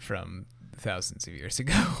 From thousands of years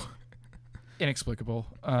ago. Inexplicable.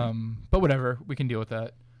 But whatever, we can deal with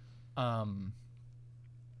that.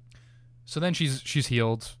 So then she's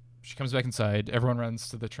healed. She comes back inside. Everyone runs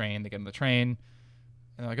to the train. They get in the train.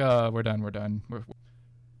 And they're like, oh, we're done.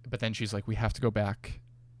 But then she's like, we have to go back.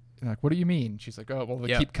 And they're like, what do you mean? She's like, oh, well,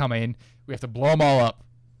 they keep coming. We have to blow them all up.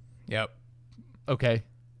 Yep. Okay.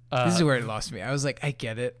 This is where it lost me. I was like, I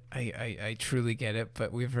get it. I truly get it.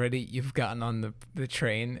 But you've gotten on the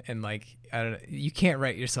train and like, I don't know, you can't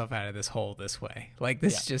write yourself out of this hole this way. Like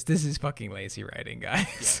this is fucking lazy writing,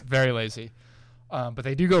 guys. Yeah, very lazy. But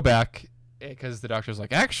they do go back because the doctor's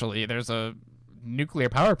like, actually, there's a nuclear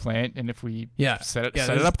power plant. And if we set it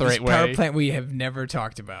up the right way. Power plant we have never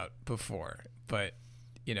talked about before, but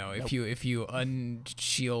you know, if you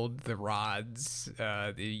unshield the rods,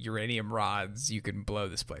 the uranium rods, you can blow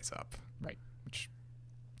this place up. Right.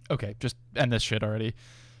 Okay, just end this shit already.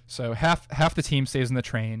 So half the team stays in the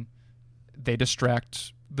train. They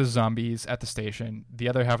distract the zombies at the station. The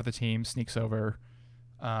other half of the team sneaks over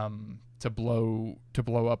to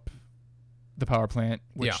blow up the power plant,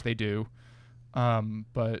 which they do.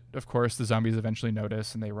 But of course, the zombies eventually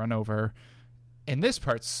notice and they run over. And this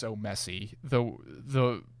part's so messy.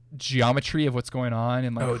 The geometry of what's going on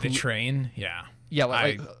and like the train,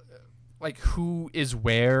 like who is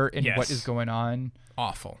where and what is going on.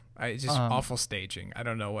 Awful. Awful staging. I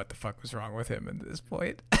don't know what the fuck was wrong with him at this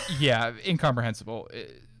point. Yeah, incomprehensible.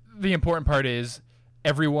 The important part is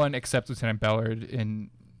everyone except Lieutenant Ballard and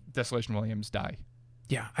Desolation Williams die.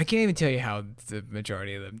 Yeah, I can't even tell you how the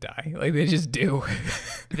majority of them die. Like, they just do.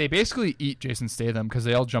 They basically eat Jason Statham because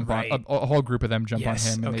they all jump on, a whole group of them jump on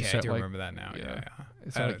him. And they start, I do remember that now. Yeah.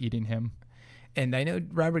 They start eating him. And I know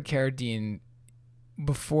Robert Carradine,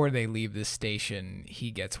 before they leave the station,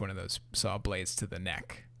 he gets one of those saw blades to the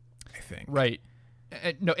neck, I think. Right.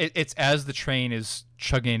 No, it's as the train is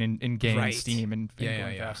chugging and gaining steam and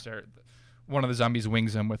going faster. one of the zombies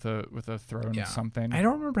wings him with a thrown something. I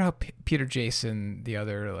don't remember how Peter Jason, the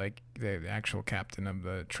other, like the actual captain of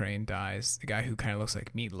the train, dies. The guy who kind of looks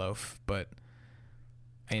like Meatloaf, but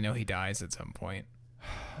I know he dies at some point.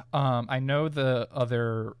 I know the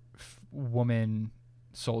other woman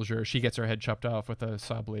soldier, she gets her head chopped off with a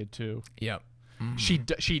saw blade too. Yep. Mm-hmm.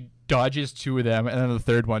 She dodges 2 of them, and then the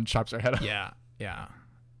third one chops her head off. Yeah.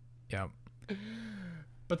 Yep.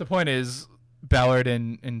 But the point is, Ballard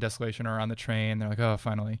and Desolation are on the train. They're like, oh,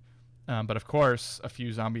 finally. But of course, a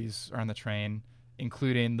few zombies are on the train,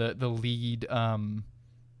 including the lead kind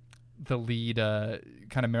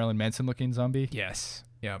of Marilyn Manson looking zombie. Yes.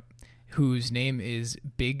 Yep. Whose name is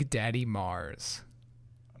Big Daddy Mars.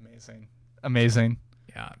 Amazing.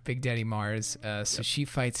 Yeah, Big Daddy Mars. So she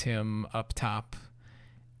fights him up top.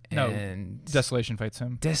 And Desolation fights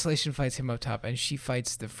him. Desolation fights him up top, and she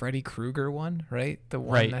fights the Freddy Krueger one, right? The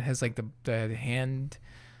one that has like the hand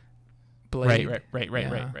blade.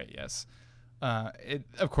 Right. Yes.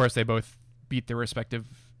 Of course, they both beat their respective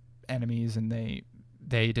enemies, and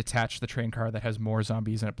they detach the train car that has more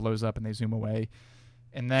zombies, and it blows up, and they zoom away.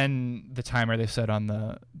 And then the timer they set on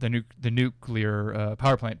the nuclear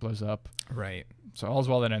power plant blows up. Right. So all's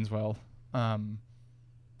well that ends well. And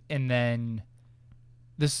then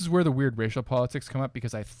this is where the weird racial politics come up,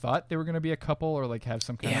 because I thought they were going to be a couple or like have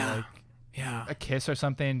some kind of like a kiss or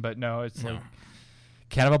something, but no, it's like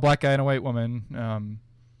kind of a black guy and a white woman.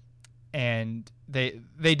 And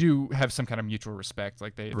they do have some kind of mutual respect.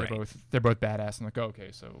 Like they're both badass and like, oh, okay,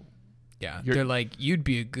 so they're like, you'd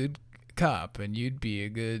be a good cop and you'd be a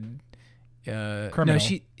good criminal.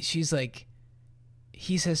 No, she's like,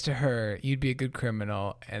 he says to her, you'd be a good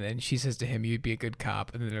criminal, and then she says to him, you'd be a good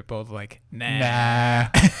cop, and then they're both like, nah.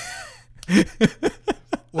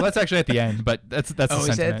 Well, that's actually at the end, but that's the sentiment.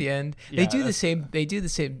 Is that at the end? Yeah, they do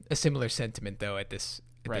a similar sentiment though at this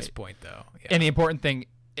point though. Yeah. And the important thing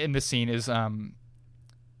in this scene is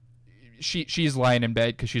she's lying in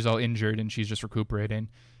bed because she's all injured and she's just recuperating,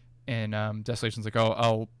 and Desolation's like, oh,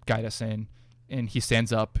 I'll guide us in. And he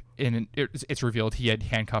stands up, and it's revealed he had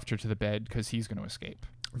handcuffed her to the bed because he's going to escape.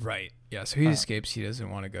 Right. Yeah, so he escapes. He doesn't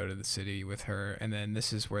want to go to the city with her. And then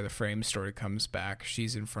this is where the frame story comes back.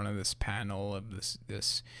 She's in front of this panel of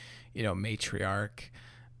this matriarch,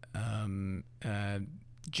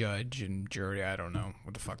 judge and jury. I don't know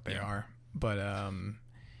what the fuck they are. But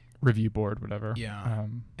review board, whatever. Yeah.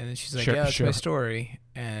 And then she's like, that's my story.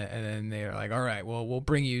 And then they're like, all right, well, we'll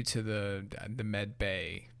bring you to the med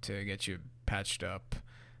bay to get you patched up.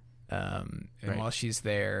 And while she's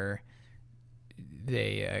there,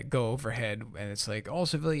 they go overhead, and it's like, all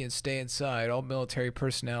civilians stay inside, all military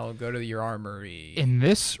personnel go to your armory. And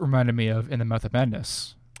this reminded me of In the Mouth of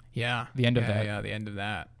Madness. Yeah. The end of that. Yeah, the end of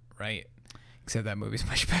that. Right. Except that movie's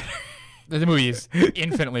much better. The movie is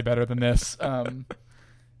infinitely better than this. And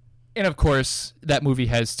of course, that movie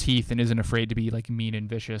has teeth and isn't afraid to be like mean and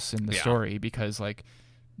vicious in the story, because like,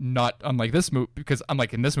 not unlike this movie, because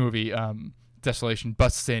unlike in this movie, Desolation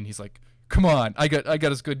busts in. He's like, "Come on, I got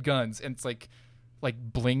us good guns," and it's like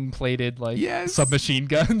bling plated submachine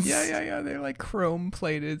guns. Yeah. They're like chrome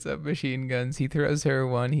plated submachine guns. He throws her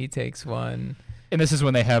one. He takes one. And this is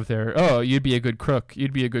when they have their, oh, you'd be a good crook.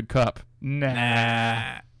 You'd be a good cop.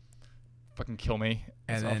 Nah. Fucking kill me.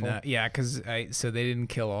 That's and then, because so they didn't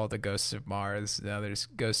kill all the ghosts of Mars. Now there's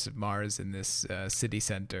ghosts of Mars in this city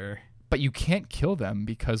center. But you can't kill them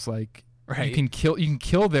because, like, you can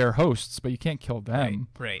kill their hosts, but you can't kill them.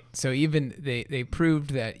 Right. So even they proved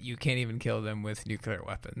that you can't even kill them with nuclear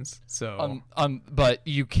weapons. So but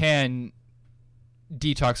you can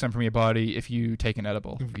detox them from your body if you take an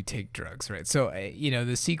edible. If you take drugs, right? So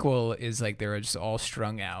the sequel is like they're just all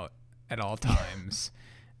strung out at all times.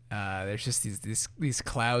 There's just these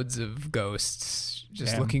clouds of ghosts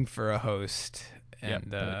just looking for a host,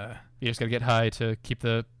 and you just gotta get high to keep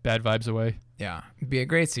the bad vibes away. Yeah, it'd be a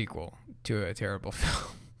great sequel to a terrible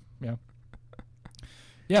film.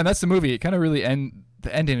 Yeah, and that's the movie. It kind of really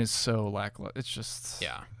the ending is so lackluster. It's just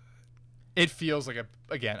it feels like a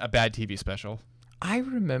bad TV special. I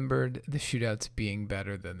remembered the shootouts being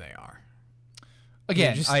better than they are.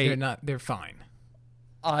 Again, they're fine.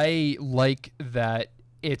 I like that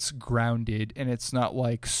it's grounded and it's not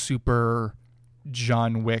like super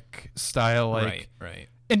John Wick style, like right.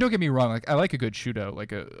 And don't get me wrong, like I like a good shootout,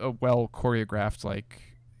 like a well choreographed, like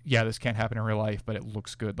this can't happen in real life, but it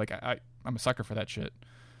looks good. Like I'm a sucker for that shit.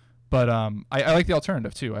 But I like the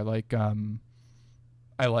alternative too. I like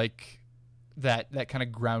that kind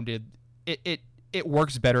of grounded. It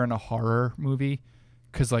works better in a horror movie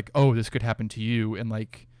because like, oh, this could happen to you, and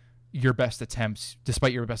like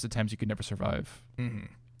despite your best attempts, you could never survive. Mm-hmm.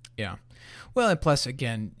 Yeah. Well, and plus,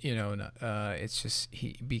 again, it's just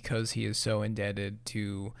because he is so indebted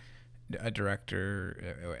to a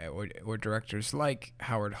director or directors like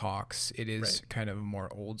Howard Hawks. It is Right. kind of a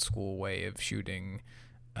more old school way of shooting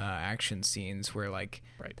action scenes where like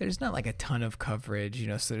Right. there's not like a ton of coverage,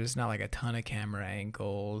 so there's not like a ton of camera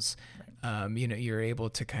angles. You're able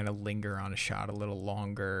to kind of linger on a shot a little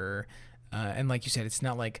longer, and like you said, it's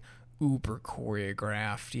not like uber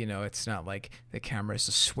choreographed. It's not like the camera is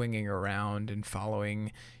just swinging around and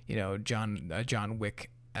following John Wick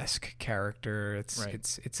esque character.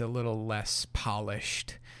 It's a little less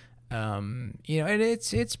polished. And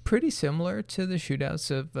it's pretty similar to the shootouts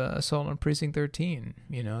of Assault on Precinct 13.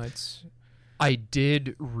 I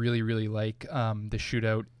did really, really like the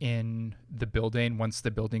shootout in the building once the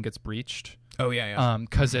building gets breached. Oh yeah.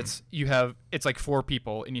 Because it's like 4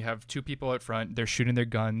 people and you have 2 people out front. They're shooting their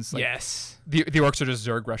guns. Like, yes. The orcs are just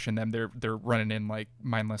Zerg rushing them. They're running in like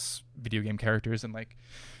mindless video game characters, and like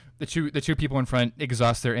the two people in front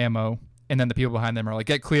exhaust their ammo, and then the people behind them are like,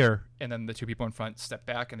 get clear, and then the 2 people in front step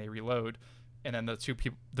back and they reload, and then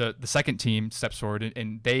the second team steps forward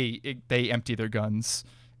and they empty their guns,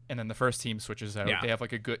 and then the first team switches out. Yeah. They have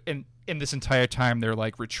like a good, and in this entire time they're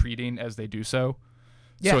like retreating as they do so.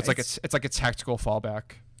 Yeah, So it's like a tactical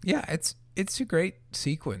fallback. Yeah, it's a great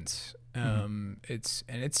sequence. It's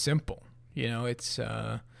simple. They're fun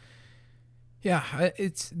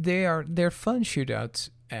shootouts.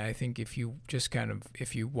 And I think if you just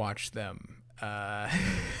if you watch them on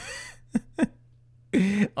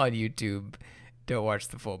YouTube, don't watch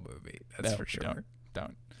the full movie. That's for sure.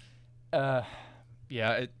 Don't.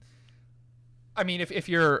 Yeah. I mean, if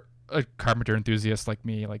you're a Carpenter enthusiast like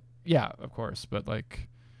me, like, yeah, of course, but like,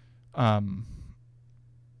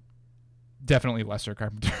 definitely lesser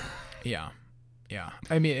Carpenter. Yeah.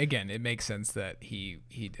 I mean, again, it makes sense that he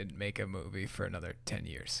didn't make a movie for another 10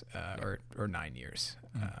 years, or 9 years.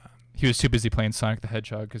 He was too busy playing Sonic the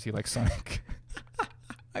Hedgehog because he likes Sonic.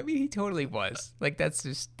 I mean, he totally was. Like,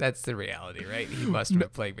 that's the reality, right? He must have been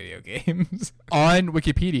playing video games. On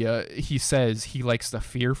Wikipedia, he says he likes the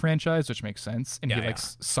Fear franchise, which makes sense, and he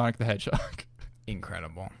likes Sonic the Hedgehog.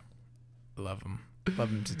 Incredible. Love him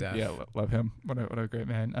to death. Yeah, love him. What a great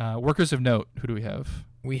man. Workers of note, who do we have?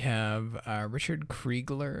 We have Richard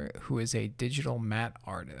Kriegler, who is a digital matte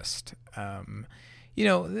artist.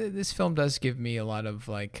 This film does give me a lot of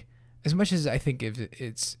like, as much as I think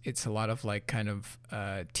it's a lot of like kind of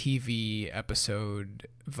TV episode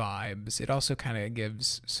vibes. It also kind of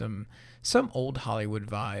gives some old Hollywood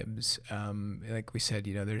vibes. Like we said,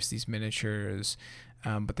 there's these miniatures.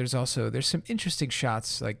 But there's some interesting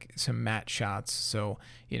shots, like some matte shots. So,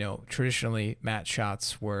 traditionally matte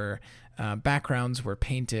shots were backgrounds were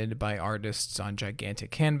painted by artists on gigantic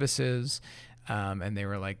canvases, and they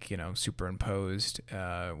were like, superimposed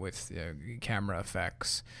with camera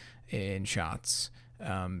effects in shots.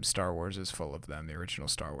 Star Wars is full of them. The original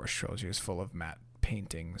Star Wars trilogy is full of matte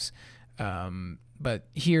paintings. But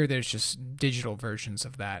here there's just digital versions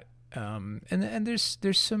of that. And there's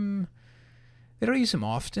some... They don't use them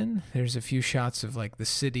often. There's a few shots of like the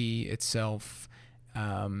city itself.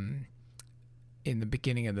 In the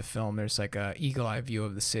beginning of the film, there's like a eagle eye view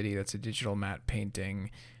of the city that's a digital matte painting,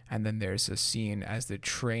 and then there's a scene as the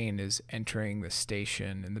train is entering the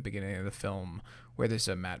station in the beginning of the film where there's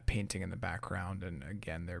a matte painting in the background. And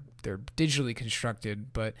again, they're digitally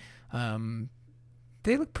constructed, but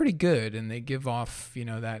they look pretty good, and they give off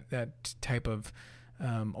that type of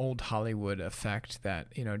old Hollywood effect that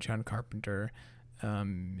John Carpenter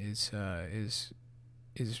is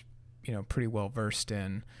pretty well versed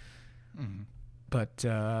in. Mm-hmm. But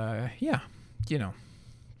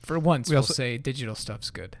for once we'll say digital stuff's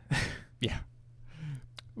good. Yeah.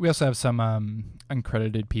 We also have some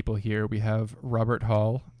uncredited people here. We have Robert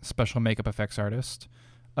Hall, special makeup effects artist.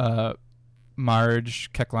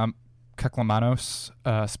 Marge Keklamanos,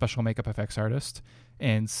 special makeup effects artist,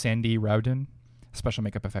 and Sandy Rowden, special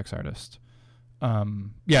makeup effects artist.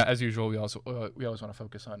 As usual, we always want to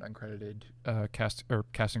focus on uncredited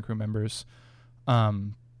cast and crew members.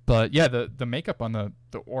 But yeah, the makeup on the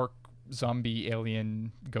orc, zombie,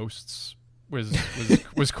 alien, ghosts was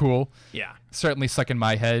cool. Yeah, certainly stuck in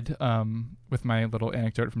my head with my little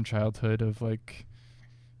anecdote from childhood of like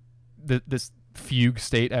this fugue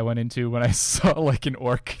state I went into when I saw like an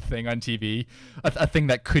orc thing on TV, a thing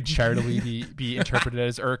that could charitably be interpreted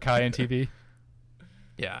as Urkai on TV.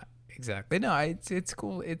 Yeah, exactly. No, it's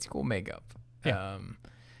cool. It's cool makeup. Yeah.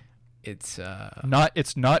 It's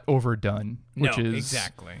not overdone, which is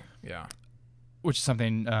exactly. Yeah. Which is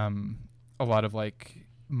something a lot of like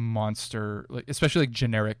monster, like especially like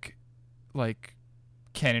generic like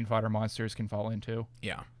cannon fodder monsters can fall into.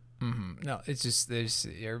 Yeah. No, it's just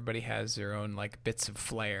everybody has their own like bits of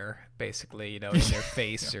flair, basically, in their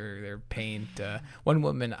face or their paint. One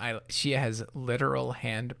woman, she has literal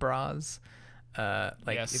hand bras.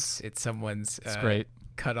 It's someone's it's great.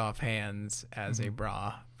 Cut off hands as a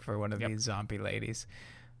bra for one of these zombie ladies.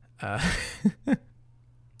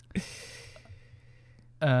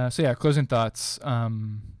 Closing thoughts.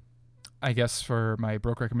 I guess for my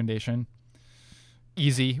broke recommendation,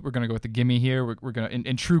 easy. We're gonna go with the gimme here. We're gonna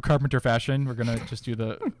in true Carpenter fashion. We're gonna just do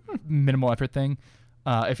the minimal effort thing.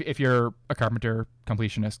 If you're a Carpenter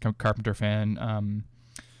completionist, Carpenter fan,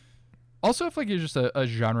 also if like you're just a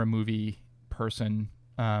genre movie person,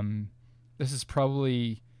 this is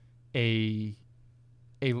probably a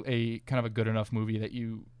kind of a good enough movie that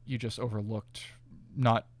you just overlooked,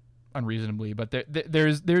 not unreasonably, but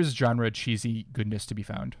there's genre cheesy goodness to be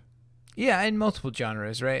found. Yeah, in multiple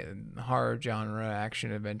genres, right? Horror genre,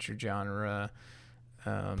 action adventure genre,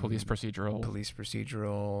 police procedural.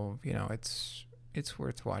 It's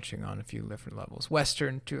worth watching on a few different levels.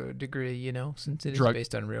 Western to a degree, since it is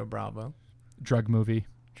based on real Bravo. Drug movie.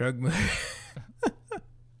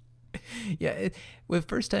 Yeah, the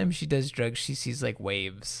first time she does drugs, she sees like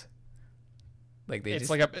waves. Like it's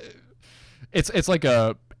like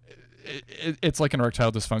an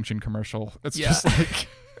erectile dysfunction commercial. It's just like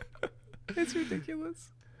it's ridiculous.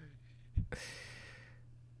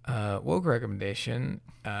 Woke recommendation: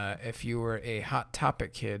 if you were a Hot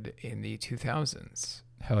Topic kid in the 2000s,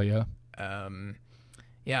 hell yeah.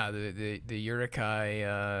 The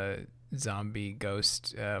Uruk-hai zombie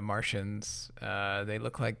ghost Martians. They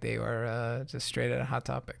look like they were just straight out of Hot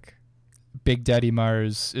Topic. Big Daddy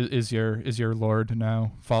Mars is your lord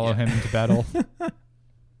now. Follow him into battle.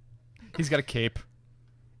 He's got a cape.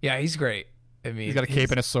 Yeah, he's great. I mean, he's got a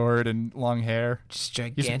cape and a sword and long hair. Just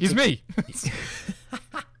gigantic. He's me. He's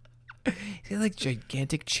got like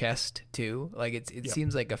gigantic chest too. Like it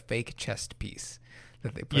seems like a fake chest piece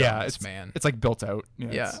that they put on this man. It's like built out.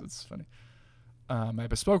 Yeah. It's funny. My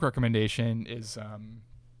bespoke recommendation is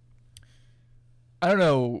I don't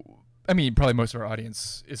know. I mean, probably most of our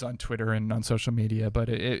audience is on Twitter and on social media, but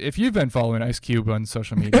if you've been following Ice Cube on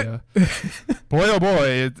social media, boy oh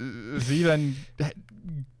boy, it's even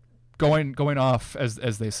going off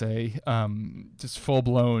as they say, just full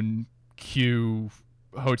blown Q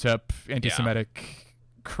Hotep anti-Semitic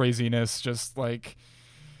craziness, just like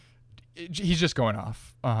he's just going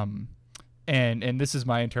off. And this is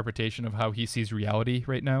my interpretation of how he sees reality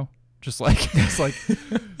right now. Just like it's like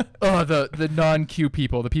the non-Q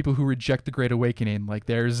people, the people who reject the Great Awakening, like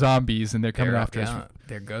they're zombies and they're coming after us.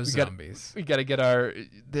 There goes zombies. We got to get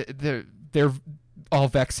they're all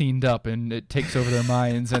vaccined up and it takes over their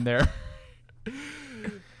minds and they're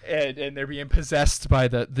and they're being possessed by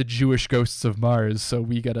the Jewish ghosts of Mars. So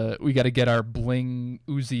we gotta get our bling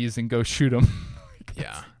Uzis and go shoot them.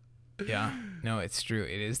 Yeah. No, it's true.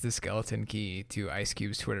 It is the skeleton key to Ice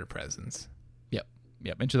Cube's Twitter presence.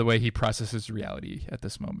 Yep, into the way he processes reality at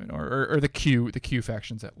this moment, or the Q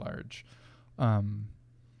factions at large.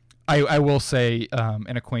 I will say,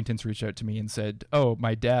 an acquaintance reached out to me and said, "Oh,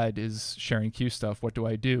 my dad is sharing Q stuff. What do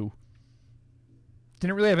I do?"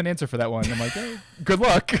 Didn't really have an answer for that one. I'm like, hey, good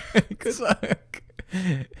luck. Good luck.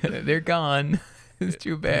 They're gone. It's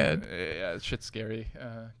too bad. Yeah, shit's scary.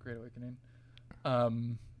 Great Awakening.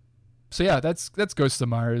 So yeah, that's Ghosts of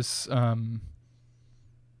Mars.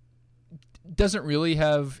 Doesn't really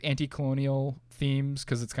have anti-colonial themes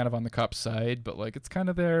because it's kind of on the cop's side, but like it's kind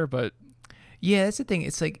of there. But yeah, that's the thing.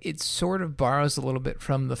 It's like it sort of borrows a little bit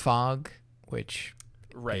from The Fog, which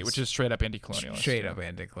is straight up anti-colonial. Straight up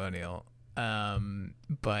anti-colonial.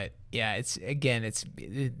 But yeah, it's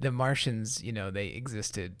the Martians. They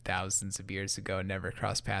existed thousands of years ago and never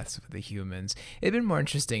crossed paths with the humans. It'd been more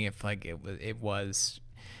interesting if like it was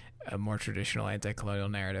a more traditional anti-colonial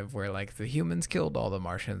narrative where like the humans killed all the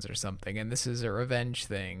Martians or something, and this is a revenge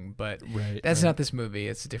thing. But that's not this movie.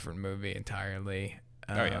 It's a different movie entirely.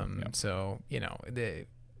 So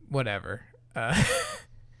whatever.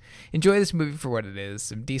 Enjoy this movie for what it is.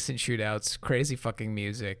 Some decent shootouts, crazy fucking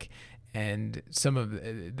music, and some of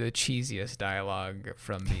the cheesiest dialogue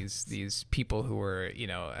from these people who were,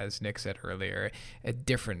 as Nick said earlier, at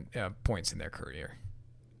different points in their career.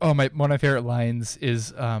 Oh, one of my favorite lines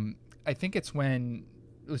is, I think it's when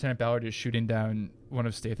Lieutenant Ballard is shooting down one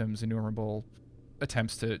of Statham's innumerable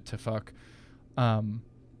attempts to fuck.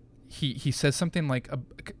 He says something like,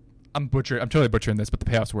 I'm totally butchering this, but the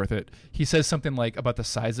payoff's worth it. He says something like about the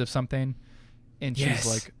size of something, and she's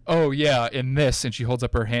like, "Oh yeah, in this," and she holds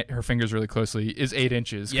up her fingers really closely, is 8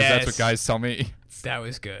 inches, because that's what guys tell me. That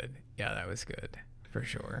was good. Yeah, that was good for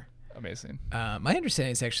sure. Amazing. My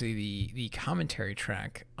understanding is actually the commentary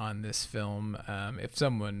track on this film. If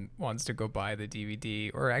someone wants to go buy the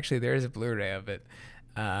DVD, or actually there is a Blu-ray of it,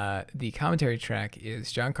 the commentary track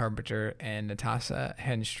is John Carpenter and Natasha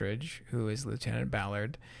Henstridge, who is Lieutenant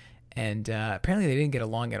Ballard, and apparently they didn't get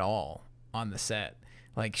along at all on the set.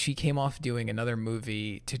 Like, she came off doing another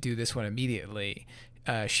movie to do this one immediately.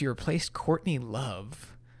 She replaced Courtney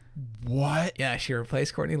Love. What? Yeah, she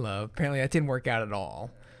replaced Courtney Love. Apparently that didn't work out at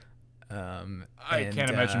all. I can't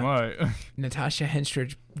imagine why. Natasha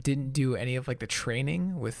Henstridge didn't do any of like the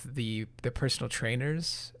training with the personal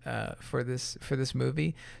trainers for this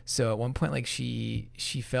movie. So at one point, like she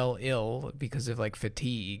fell ill because of like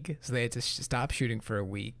fatigue, so they had to stop shooting for a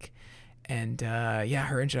week. And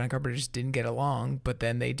her and John Carpenter just didn't get along. But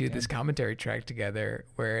then they do this commentary track together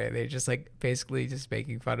where they're just like basically just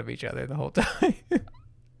making fun of each other the whole time.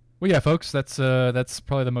 Well, yeah, folks, that's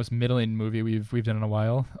probably the most middling movie we've done in a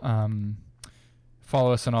while.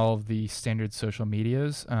 Follow us on all of the standard social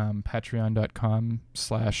medias,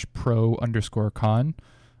 patreon.com/pro_con.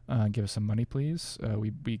 Give us some money, please.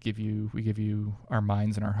 We give you our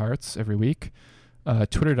minds and our hearts every week.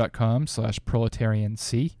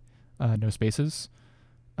 Twitter.com/proletarianc, no spaces.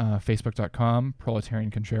 Facebook.com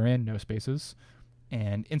proletariancontrarian, no spaces.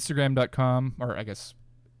 And Instagram.com, or I guess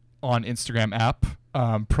on Instagram app,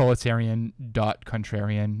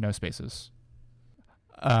 proletarian.contrarian, no spaces.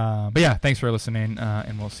 But yeah, thanks for listening,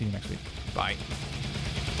 and we'll see you next week. Bye.